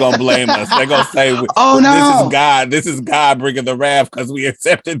about it. They're going to blame us. They're going to say, oh, no. This is God bringing the wrath because we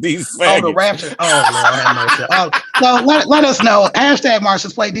accepted these faggots. Oh, the rapture. Oh, Lord have mercy. So let us know. Hashtag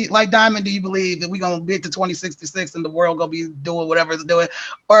Marsha's Plate. Like Diamond, do you believe that we're going to get to 2066 and the world gonna be doing whatever it's doing,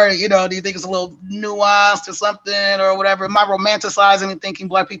 or do you think it's a little nuanced or something or whatever? Am I romanticizing and thinking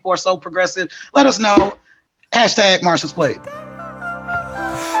Black people are so progressive? Let us know. Hashtag Marsha's Plate.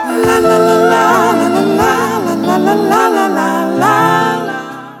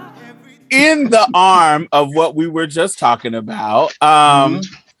 In in the arm of what we were just talking about, I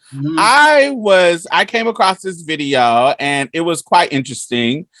came across this video and it was quite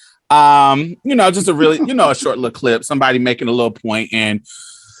interesting. Just a really, a short little clip, somebody making a little point, and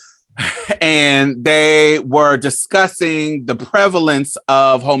they were discussing the prevalence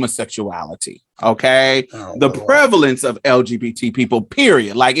of homosexuality. Okay. The prevalence of LGBT people,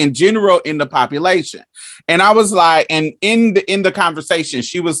 period. Like in general in the population. And I was like, and in the conversation,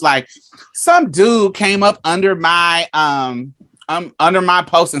 she was like, some dude came up under my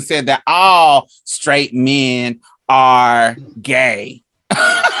post and said that all straight men are gay.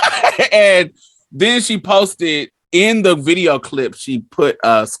 And then she posted in the video clip, she put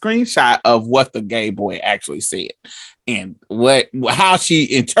a screenshot of what the gay boy actually said. And how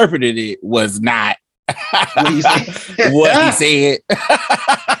she interpreted it was not what he said.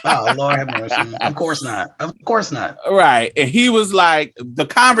 Oh, Lord have mercy. Of course not. Of course not. Right. And he was like, the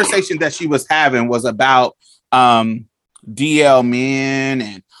conversation that she was having was about DL men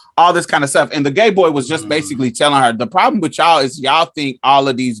and all this kind of stuff. And the gay boy was just basically telling her, the problem with y'all is y'all think all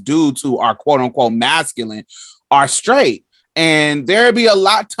of these dudes who are quote unquote masculine are straight. And there be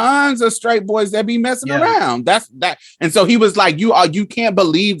tons of straight boys that be messing around. That's that. And so he was like, you can't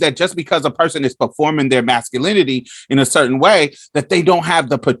believe that just because a person is performing their masculinity in a certain way, that they don't have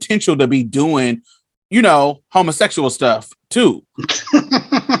the potential to be doing, homosexual stuff too.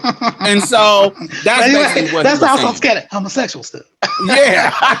 And so that's also scared homosexual stuff.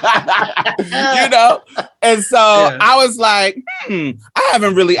 Yeah. And so I was like,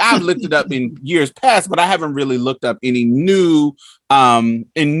 I've looked it up in years past, but I haven't really looked up any new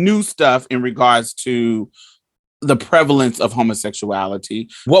stuff in regards to the prevalence of homosexuality.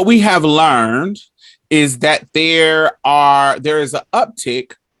 What we have learned is that there is an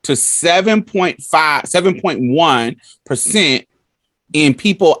uptick to 7.1% in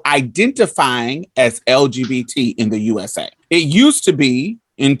people identifying as LGBT in the USA. It used to be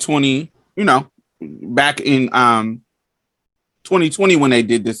in back in 2020 when they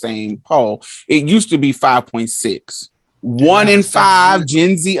did the same poll, it used to be 5.6. 1 in 5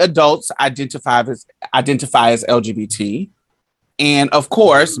 Gen Z adults identify as LGBT. And of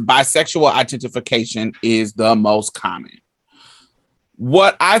course, bisexual identification is the most common.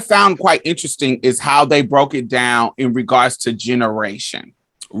 What I found quite interesting is how they broke it down in regards to generation.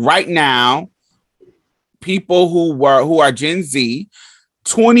 Right now, people who are Gen Z,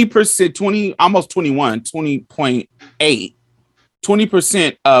 20%, almost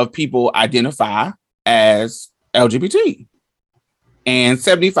 20% of people identify as LGBT, and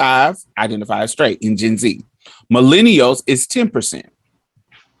 75 identify as straight in Gen Z. Millennials is 10%,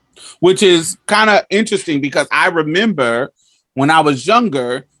 which is kind of interesting because I remember when I was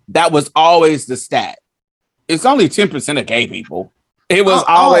younger, that was always the stat. It's only 10% of gay people. It was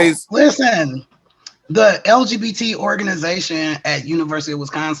always... Listen, the LGBT organization at University of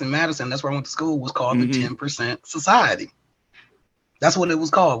Wisconsin-Madison, that's where I went to school, was called the 10% Society. That's what it was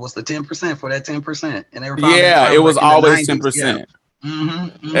called, was the 10% for that 10%. And they were it was always 10%. Yeah.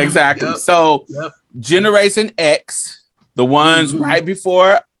 Exactly. Yep. So Generation X, the ones right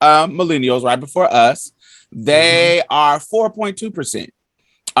before millennials, right before us, they are 4.2%.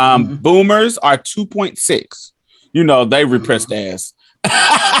 Boomers are 2.6. They repressed ass.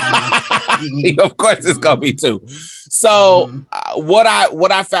 Of course, it's gonna be 2. So what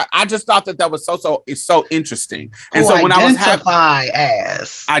I found, I just thought that was so interesting. And so when I was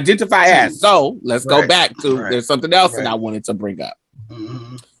identify as. So let's go back to there's something else that I wanted to bring up,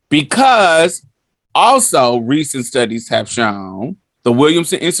 because also recent studies have shown, the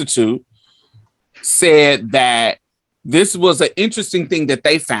Williamson Institute said that this was an interesting thing that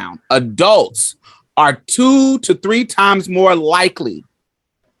they found. Adults are 2 to 3 times more likely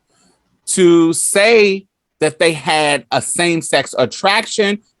to say that they had a same-sex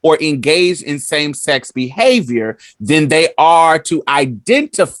attraction or engaged in same-sex behavior than they are to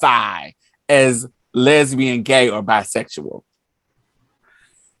identify as lesbian, gay, or bisexual.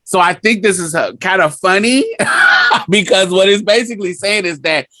 So I think this is kind of funny because what it's basically saying is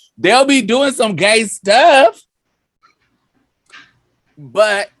that they'll be doing some gay stuff,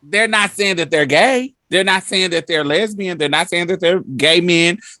 but they're not saying that they're gay. They're not saying that they're lesbian. They're not saying that they're gay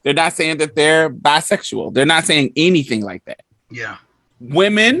men. They're not saying that they're bisexual. They're not saying anything like that. Yeah.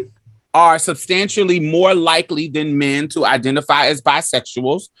 Women are substantially more likely than men to identify as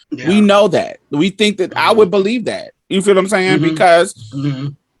bisexuals. Yeah. We know that. We think that I would believe that. You feel what I'm saying? Because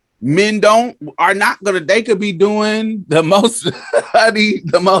men they could be doing the most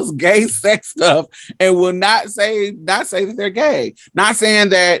gay sex stuff and will not say that they're gay. Not saying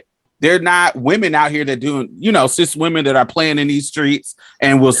that They're not women out here that doing, cis women that are playing in these streets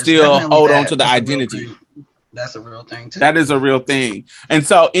and will still hold on to the identity. That's a real thing too. That is a real thing. And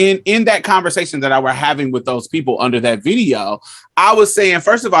so in that conversation that I were having with those people under that video, I was saying,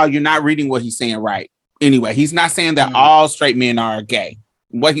 first of all, you're not reading what he's saying right. Anyway, he's not saying that all straight men are gay.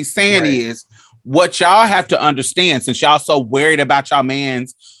 What he's saying is what y'all have to understand, since y'all so worried about y'all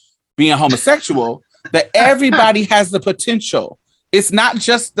mans being homosexual, that everybody has the potential. It's not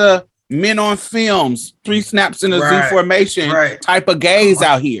just the men on films, 3 snaps in a Z formation type of gays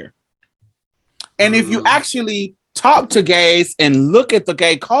out here. And if you actually talk to gays and look at the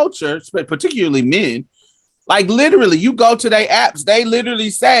gay culture, particularly men, like literally you go to their apps, they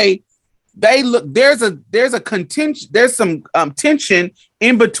literally say there's some tension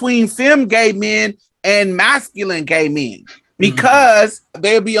in between femme gay men and masculine gay men, because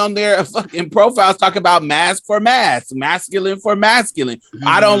they'll be on their fucking profiles talking about mask for mask, masculine for masculine.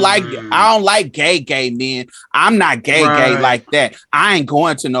 I don't like gay men. I'm not gay like that. I ain't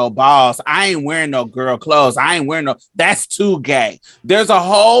going to no balls. I ain't wearing no girl clothes. I ain't wearing that's too gay. There's a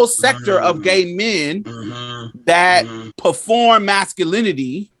whole sector of gay men that perform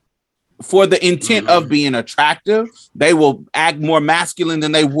masculinity for the intent of being attractive. They will act more masculine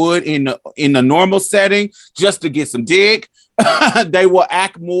than they would in a normal setting just to get some dick. They will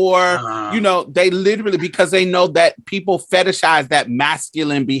act more, they literally, because they know that people fetishize that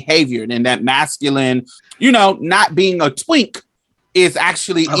masculine behavior, and that masculine, not being a twink is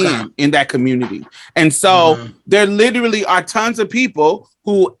actually in that community. And so there literally are tons of people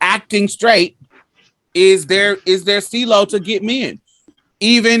who acting straight is their CeeLo to get men.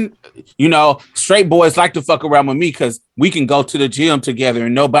 Even, straight boys like to fuck around with me because we can go to the gym together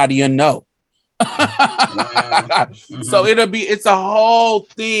and nobody will know. So it's a whole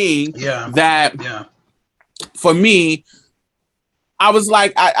thing that for me, I was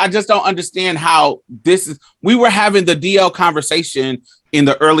like, I just don't understand how we were having the DL conversation in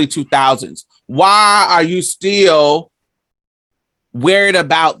the early 2000s. Why are you still worried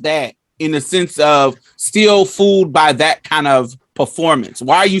about that, in the sense of still fooled by that kind of performance?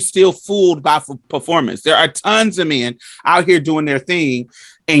 Why are you still fooled by performance? There are tons of men out here doing their thing,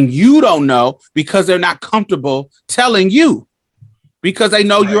 and you don't know because they're not comfortable telling you, because they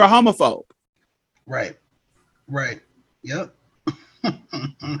know you're a homophobe. Right. Yep.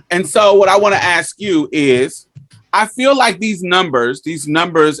 And so what I want to ask you is, I feel like these numbers,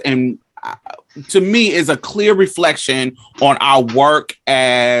 and to me is a clear reflection on our work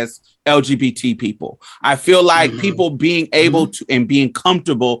as LGBT people. I feel like people being able to and being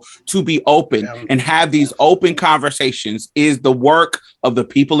comfortable to be open and have these open conversations is the work of the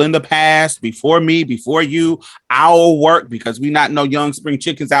people in the past, before me, before you, our work, because we not no young spring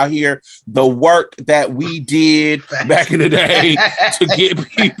chickens out here. The work that we did back in the day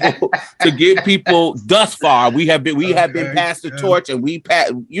to get people thus far. We have been passed the torch, and we're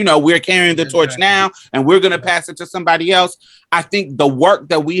carrying the torch now, and we're going to pass it to somebody else. I think the work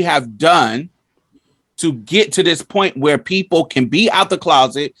that we have done to get to this point where people can be out the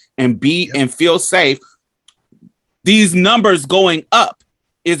closet and and feel safe, these numbers going up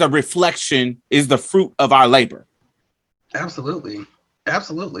is the fruit of our labor. Absolutely.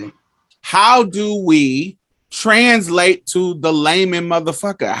 How do we translate to the layman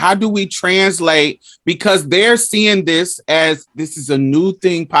motherfucker? How do we translate? Because they're seeing this as this is a new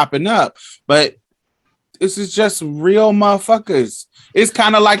thing popping up, but this is just real motherfuckers. It's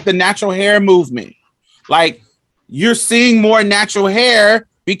kind of like the natural hair movement. Like, you're seeing more natural hair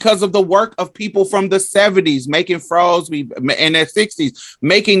because of the work of people from the 70s making fros in their 60s,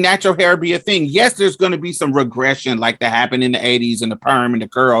 making natural hair be a thing. Yes, there's going to be some regression like that happened in the 80s and the perm and the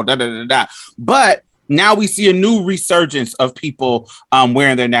curl, But now we see a new resurgence of people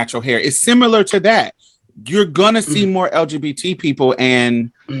wearing their natural hair. It's similar to that. You're going to see more LGBT people,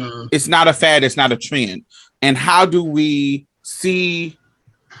 and it's not a fad. It's not a trend. And how do we see,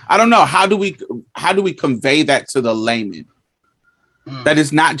 I don't know, how do we convey that to the layman? That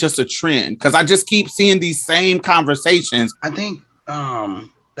is not just a trend, because I just keep seeing these same conversations. I think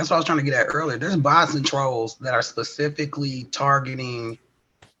that's what I was trying to get at earlier. There's bots and trolls that are specifically targeting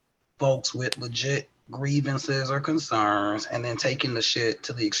folks with legit grievances or concerns and then taking the shit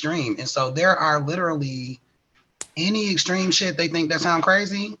to the extreme. And so there are literally any extreme shit they think that sound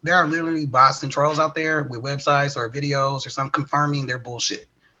crazy. There are literally bots and trolls out there with websites or videos or something confirming their bullshit.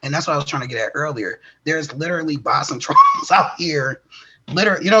 And that's what I was trying to get at earlier. There's literally bots and trolls out here.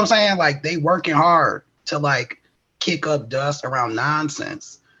 Literally, you know what I'm saying? Like, they working hard to like kick up dust around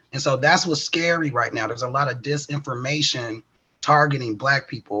nonsense. And so that's what's scary right now. There's a lot of disinformation targeting Black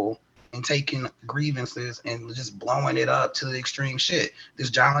people and taking grievances and just blowing it up to the extreme shit. This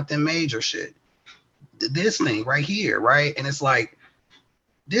Jonathan Major shit. This thing right here, right? And it's like,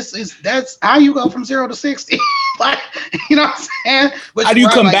 that's how you go from 0 to 60. Like, you know what I'm saying? But how do you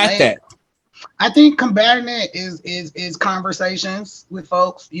combat that? I think combating it is conversations with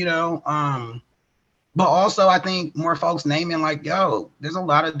folks, you know. But also I think more folks naming like, yo, there's a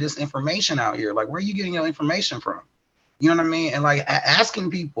lot of disinformation out here. Like, where are you getting your information from? You know what I mean? And like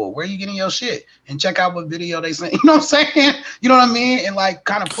asking people, where are you getting your shit? And check out what video they sent. You know what I'm saying? You know what I mean? And like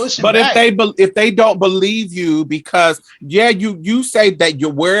kind of pushing. But back. if they don't believe you, because you say that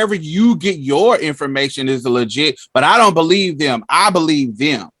wherever you get your information is legit, but I don't believe them. I believe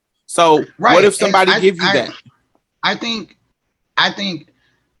them. So what if somebody give you that? I think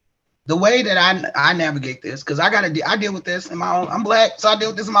the way that I navigate this, because I deal with this in my own. I'm Black, so I deal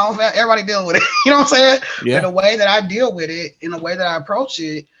with this in my own family. Everybody deal with it. You know what I'm saying? Yeah. And the way that I deal with it, and the way that I approach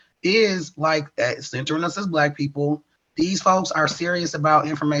it, is like centering us as Black people. These folks are serious about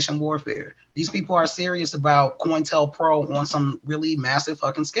information warfare. These people are serious about COINTELPRO on some really massive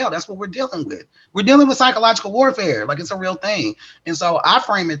fucking scale. That's what we're dealing with. We're dealing with psychological warfare. Like, it's a real thing. And so I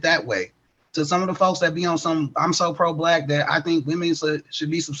frame it that way. To some of the folks that be on some, I'm so pro-Black that I think women should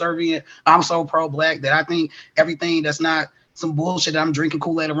be subservient. I'm so pro-Black that I think everything that's not some bullshit that I'm drinking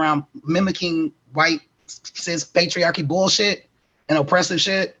Kool-Aid around, mimicking white cis patriarchy bullshit and oppressive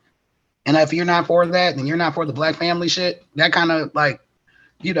shit. And if you're not for that, then you're not for the Black family shit. That kind of like,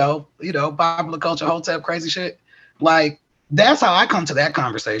 you know, popular culture, Hotep crazy shit. Like, that's how I come to that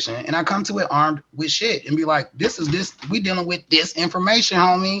conversation. And I come to it armed with shit and be like, we dealing with disinformation,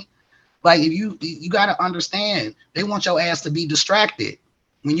 homie. Like, if you got to understand, they want your ass to be distracted.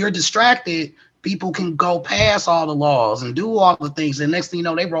 When you're distracted, people can go past all the laws and do all the things. And next thing you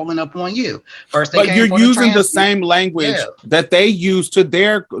know, they rolling up on you. First, but you're using the same language that they use to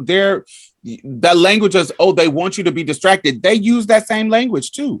their that language is, oh, they want you to be distracted. They use that same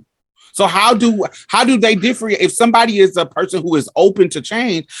language too. So how do they differentiate? If somebody is a person who is open to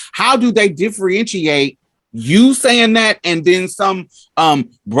change, how do they differentiate you saying that and then some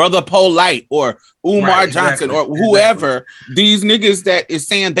Brother Polite or Umar Johnson or whoever, these niggas that is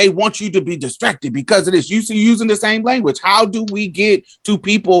saying they want you to be distracted because of this? You see, using the same language. How do we get to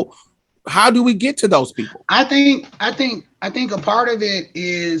people? How do we get to those people? I think a part of it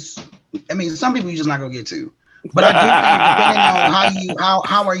is, I mean, some people you're just not gonna get to. But I do think depending on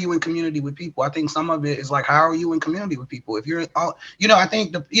how are you in community with people, I think some of it is like, how are you in community with people? If you're, I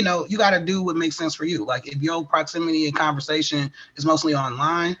think you got to do what makes sense for you. Like, if your proximity and conversation is mostly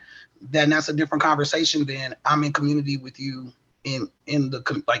online, then that's a different conversation than I'm in community with you in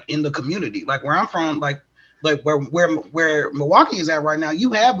the community. Like, where I'm from, like where Milwaukee is at right now,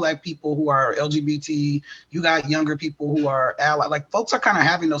 you have Black people who are LGBT, you got younger people who are allied. Like, folks are kind of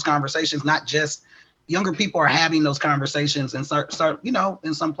having those conversations, not just younger people are having those conversations and start,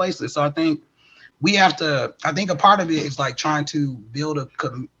 in some places. So I think a part of it is like trying to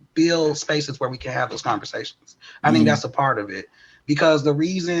build spaces where we can have those conversations. I think that's a part of it, because the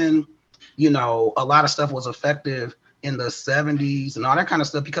reason, a lot of stuff was effective in the 70s and all that kind of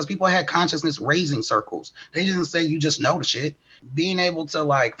stuff, because people had consciousness raising circles. They didn't say you just know the shit. Being able to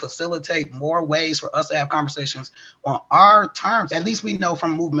like facilitate more ways for us to have conversations on our terms. At least we know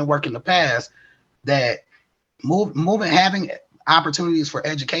from movement work in the past that movement having opportunities for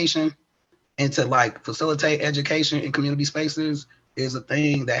education and to like facilitate education in community spaces is a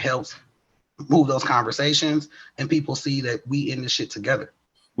thing that helps move those conversations, and people see that we in this shit together.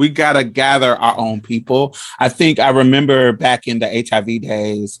 We gotta gather our own people. I remember back in the HIV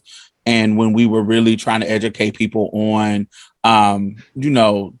days, and when we were really trying to educate people on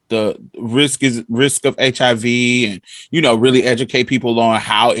the risk of HIV, and really educate people on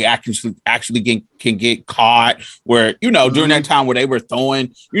how it actually can get caught, where during that time where they were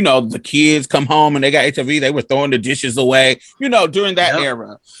throwing, the kids come home and they got HIV, they were throwing the dishes away, during that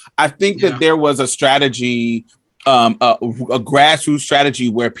era. I think that there was a strategy, a grassroots strategy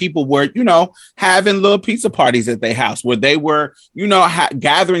where people were, having little pizza parties at their house, where they were,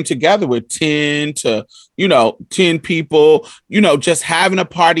 gathering together with 10 people, just having a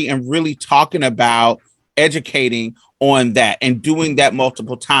party and really talking about educating on that and doing that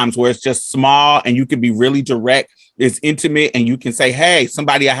multiple times, where it's just small and you can be really direct. It's intimate, and you can say, hey,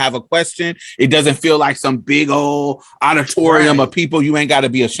 somebody, I have a question. It doesn't feel like some big old auditorium of people. You ain't got to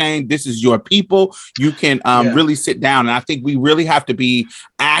be ashamed. This is your people. You can really sit down. And I think we really have to be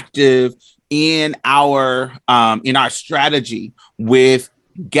active in our strategy with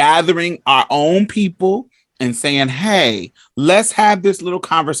gathering our own people and saying, hey, let's have this little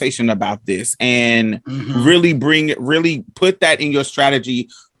conversation about this, and really put that in your strategy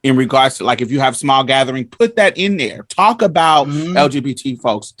in regards to, like, if you have small gathering, put that in there. Talk about LGBT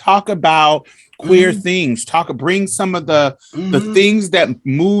folks. Talk about queer things. Bring some of the things that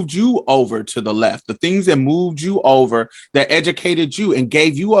moved you over to the left, the things that moved you over, that educated you and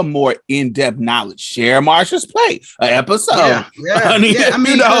gave you a more in-depth knowledge. Share Marsha's Plate, an episode. I mean,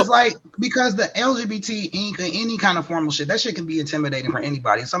 because the LGBT any kind of formal shit, that shit can be intimidating for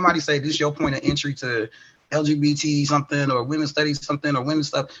anybody. Somebody say this is your point of entry to LGBT something or women's studies something or women's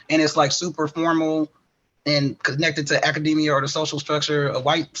stuff, and it's like super formal and connected to academia or the social structure of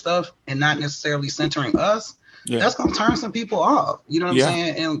white stuff and not necessarily centering us. That's gonna turn some people off. You know what I'm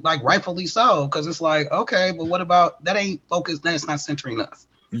saying? And like rightfully so, because it's like, okay, but what about that? Ain't focused, then it's not centering us.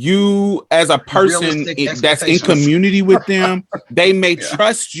 You as a person that's in community with them, they may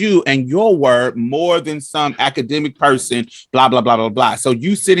trust you and your word more than some academic person, blah, blah, blah, blah, blah. So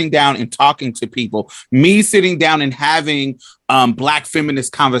you sitting down and talking to people, me sitting down and having Black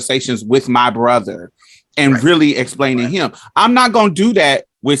feminist conversations with my brother and really explaining him. I'm not going to do that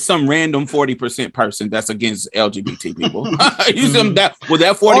with some random 40% person that's against LGBT people. You see that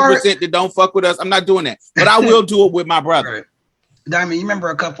 40% that don't fuck with us. I'm not doing that, but I will do it with my brother. Right. Diamond, you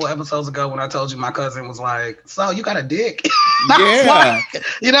remember a couple episodes ago when I told you my cousin was like, so you got a dick? Yeah.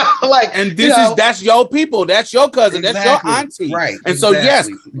 You know, like, and that's your people. That's your cousin. Exactly. That's your auntie. Right. And so, yes,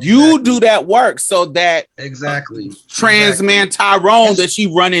 you do that work so that trans man Tyrone that she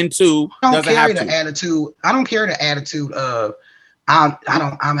run into doesn't have to. I don't carry the attitude of, I'm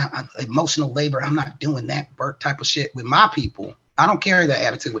emotional labor. I'm not doing that work type of shit with my people. I don't carry that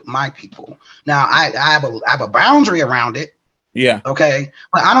attitude with my people. Now, I have a boundary around it. Yeah. Okay.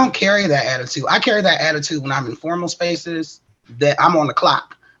 But I don't carry that attitude. I carry that attitude when I'm in formal spaces that I'm on the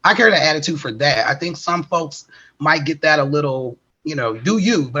clock. I carry that attitude for that. I think some folks might get that a little,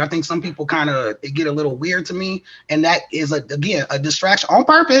 but I think some people kind of get a little weird to me. And that is, a distraction on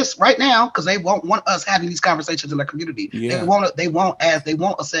purpose right now, because they won't want us having these conversations in the community. Yeah. They want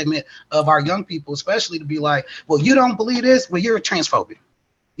a segment of our young people, especially, to be like, well, you don't believe this? Well, you're transphobic.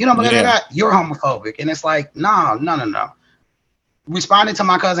 You don't believe that? You're homophobic. And it's like, no. Responding to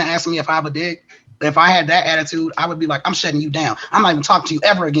my cousin asking me if I have a dick, if I had that attitude, I would be like, I'm shutting you down. I'm not even talking to you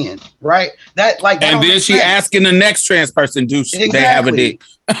ever again. Right? And then she asking the next trans person, they have a dick?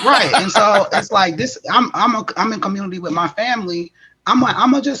 Right. And so it's like this. I'm in community with my family. I'm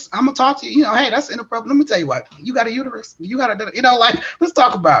gonna talk to you. Hey, that's inappropriate. Let me tell you what. You got a uterus. You got let's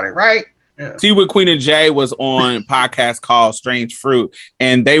talk about it. Right. Yeah. See, with Queen and Jay was on a podcast called Strange Fruit,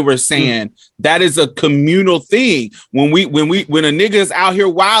 and they were saying that is a communal thing. When a nigga is out here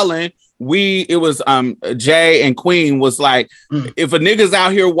wilding, Jay and Queen was like, if a nigga's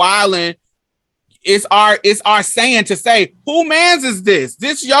out here wilding, it's our saying to say, who man's is this?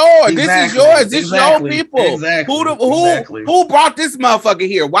 This yours. Exactly. This is yours. This your people. Exactly. Who brought this motherfucker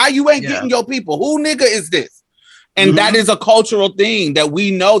here? Why you ain't getting your people? Who nigga is this? And that is a cultural thing that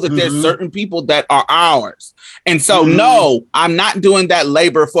we know that there's certain people that are ours. And so, no, I'm not doing that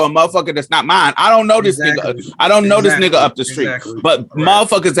labor for a motherfucker that's not mine. I don't know this nigga. I don't know this nigga up the street. But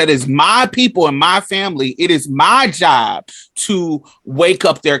motherfuckers that is my people and my family, it is my job to wake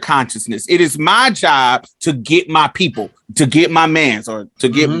up their consciousness. It is my job to get my people, to get my mans, or to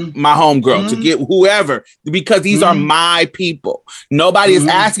get my homegirl, to get whoever, because these are my people. Nobody is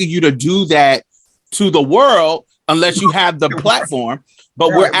asking you to do that to the world unless you have the platform, but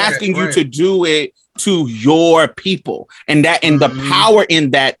we're asking you to do it to your people. And the power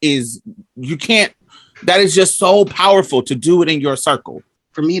in that is, that is just so powerful to do it in your circle.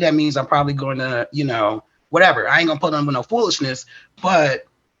 For me, that means I'm probably going to, whatever. I ain't gonna put on with no foolishness, but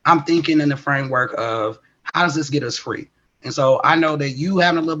I'm thinking in the framework of, how does this get us free? And so I know that you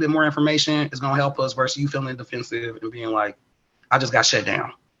having a little bit more information is gonna help us versus you feeling defensive and being like, I just got shut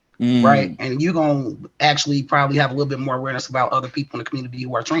down. Right. And you're going to actually probably have a little bit more awareness about other people in the community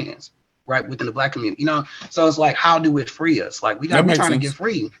who are trans, right, within the Black community. So it's like, how do it free us? Like, we're trying to get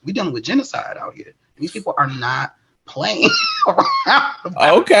free. We're dealing with genocide out here. These people are not playing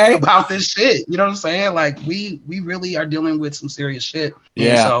around about this shit. You know what I'm saying? Like, we really are dealing with some serious shit.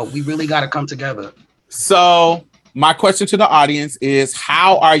 Yeah. So we really got to come together. So my question to the audience is,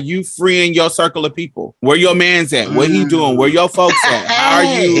 how are you freeing your circle of people? Where your man's at? What he doing? Where your folks at? How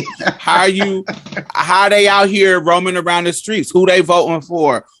are they out here roaming around the streets? Who they voting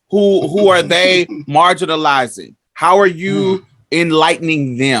for? Who are they marginalizing? How are you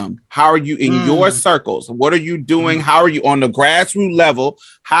enlightening them? How are you in your circles? What are you doing? How are you on the grassroots level?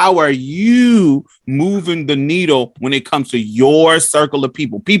 How are you moving the needle when it comes to your circle of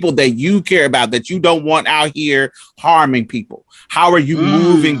people that you care about, that you don't want out here harming people? How are you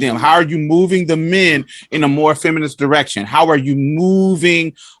moving them? How are you moving the men in a more feminist direction? How are you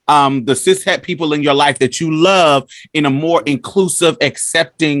moving the cishet people in your life that you love in a more inclusive,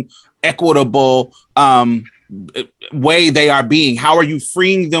 accepting, equitable way they are being? How are you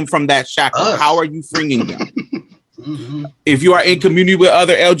freeing them from that shackle? How are you freeing them? If you are in community with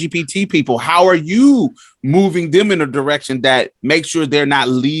other LGBT people, how are you moving them in a direction that makes sure they're not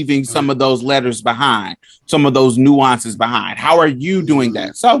leaving some of those letters behind, some of those nuances behind? How are you doing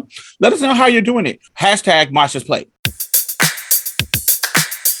that? So let us know how you're doing it. Hashtag Marsha's Plate.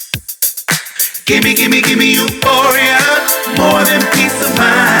 Gimme euphoria, more than peace of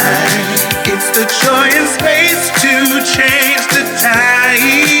mind. It's the joy and space to change the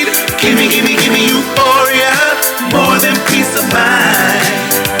tide. Gimme euphoria, more than peace of mind.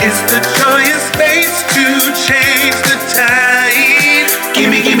 It's the joy and space to change the tide.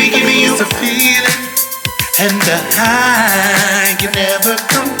 Gimme you a feeling and a high you never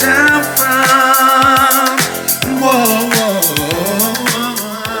come down from. Whoa.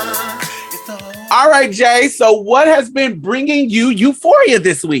 All right, Jay. So what has been bringing you euphoria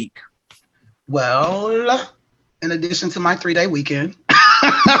this week? Well, in addition to my 3-day weekend,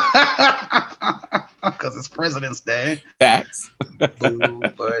 because it's President's Day. Facts.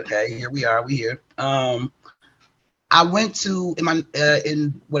 But hey, here we are. We here. I went to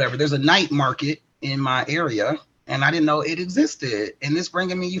there's a night market in my area, and I didn't know it existed. And it's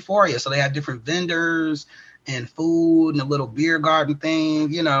bringing me euphoria. So they have different vendors and food and a little beer garden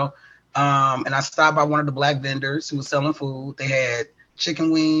thing, you know. And I stopped by one of the black vendors who was selling food. They had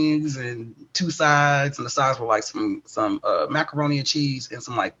chicken wings and 2 sides, and the sides were like some macaroni and cheese and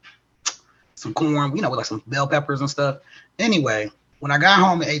some corn, you know, with like some bell peppers and stuff. Anyway, when I got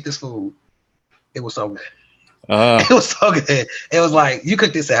home and ate this food, it was so good. It was so good. It was like, you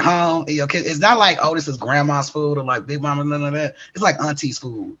cook this at home. It's not like, oh, this is grandma's food or like Big Mama, none of that. It's like auntie's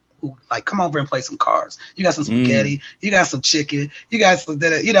food. Who, like, come over and play some cards. You got some spaghetti, you got some chicken, you got some,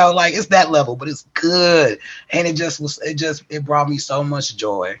 you know, like, it's that level, but it's good. And it brought me so much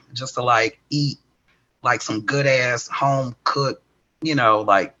joy just to like eat like some good ass home cooked, you know,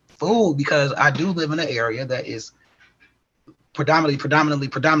 like food, because I do live in an area that is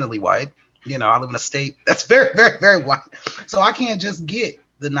predominantly white. You know, I live in a state that's very, very, very white. So I can't just get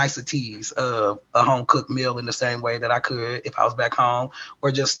the niceties of a home cooked meal in the same way that I could if I was back home,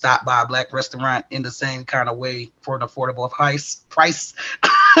 or just stop by a black restaurant in the same kind of way for an affordable price.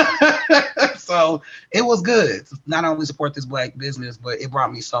 So it was good. Not only support this black business, but it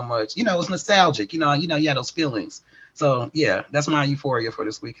brought me so much, you know, it's nostalgic, you know, you had those feelings. So yeah, that's my euphoria for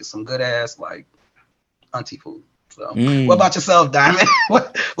this week, is some good ass like auntie food. So what about yourself, Diamond?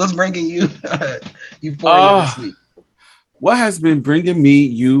 What's bringing you euphoria this week? What has been bringing me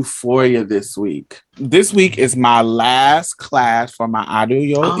euphoria this week? This week is my last class for my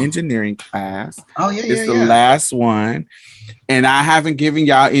audio engineering class. It's the last one. And I haven't given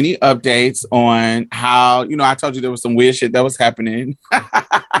y'all any updates on how, you know, I told you there was some weird shit that was happening.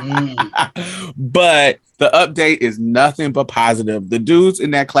 But the update is nothing but positive. The dudes in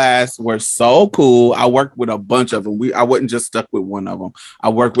that class were so cool. I worked with a bunch of them. I wasn't just stuck with one of them. I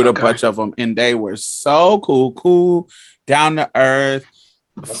worked with a bunch of them, and they were so cool, down to earth,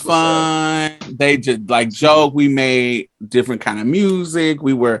 fun. They just like joke. We made different kind of music.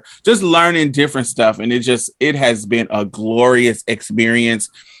 We were just learning different stuff, and it has been a glorious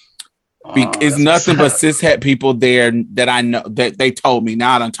experience. It's nothing but cishet people there that I know, that they told me.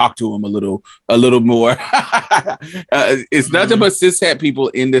 Now I done talk to them a little more. It's nothing but cishet people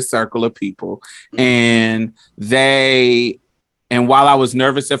in this circle of people, and while I was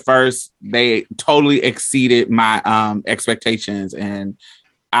nervous at first, they totally exceeded my expectations, and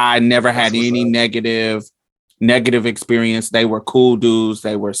I never had any negative experience. They were cool dudes.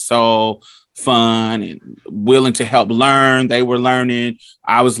 They were so fun and willing to help learn. They were learning.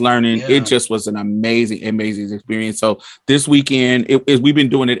 I was learning. Yeah. It just was an amazing experience. So this weekend, we've been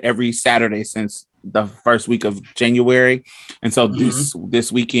doing it every Saturday since the first week of January. And so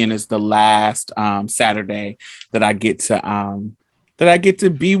this weekend is the last Saturday that I get to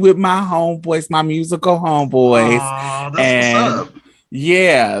be with my homeboys, my musical homeboys. That's what's up.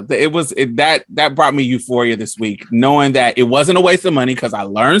 Yeah, that brought me euphoria this week, knowing that it wasn't a waste of money because I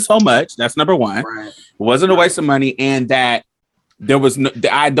learned so much. That's number one. Right. It wasn't a waste of money, and that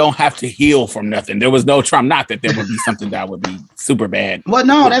I don't have to heal from nothing. There was no trauma. Not that there would be something that would be super bad. Well,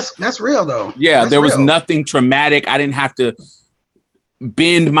 no, that's real though. Yeah, there was nothing traumatic. I didn't have to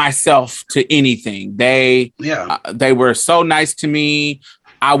bend myself to anything. They were so nice to me.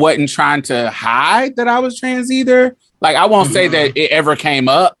 I wasn't trying to hide that I was trans either. Like, I won't say that it ever came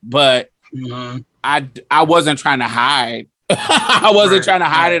up, but I wasn't trying to hide. I wasn't trying to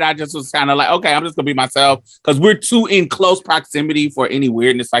hide it. I just was kind of like, okay, I'm just gonna be myself, because we're too in close proximity for any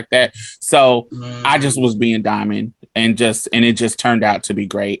weirdness like that. So I just was being Diamond, and it just turned out to be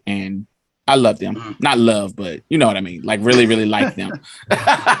great. And I love them. Not love, but you know what I mean. Like, really, really like them.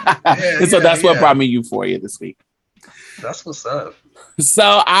 And so that's what brought me Euphoria this week. That's what's up. So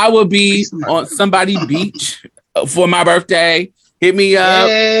I will be on somebody beach for my birthday. Hit me up.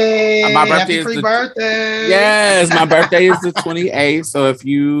 Yay, my birthday is birthday. Yes, my birthday is the 28th. So if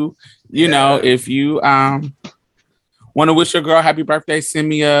you want to wish your girl happy birthday, send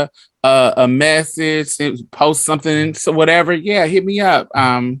me a message, post something, so whatever. Yeah, hit me up.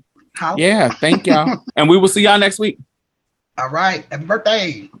 Yeah, thank y'all. And we will see y'all next week. All right. Happy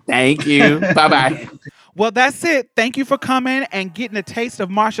birthday. Thank you. Bye-bye. Well, that's it. Thank you for coming and getting a taste of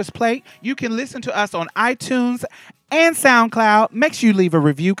Marsha's Plate. You can listen to us on iTunes and SoundCloud. Make sure you leave a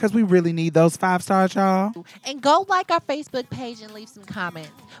review, because we really need those 5 stars, y'all. And go like our Facebook page and leave some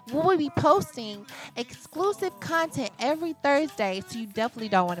comments. We'll be posting exclusive content every Thursday, so you definitely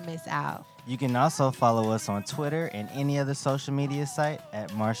don't want to miss out. You can also follow us on Twitter and any other social media site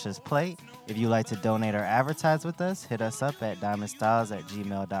at Marsha's Plate. If you'd like to donate or advertise with us, hit us up at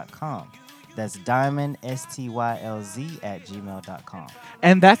diamondstyles@gmail.com. That's diamondstylz@gmail.com.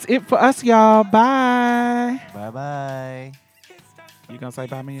 And that's it for us, y'all. Bye. Bye-bye. You gonna say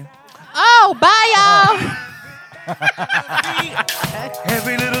bye, Mia? Oh, bye, y'all.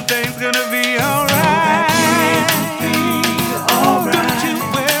 Every little thing's gonna be alright. Don't you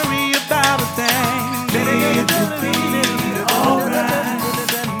worry about a thing.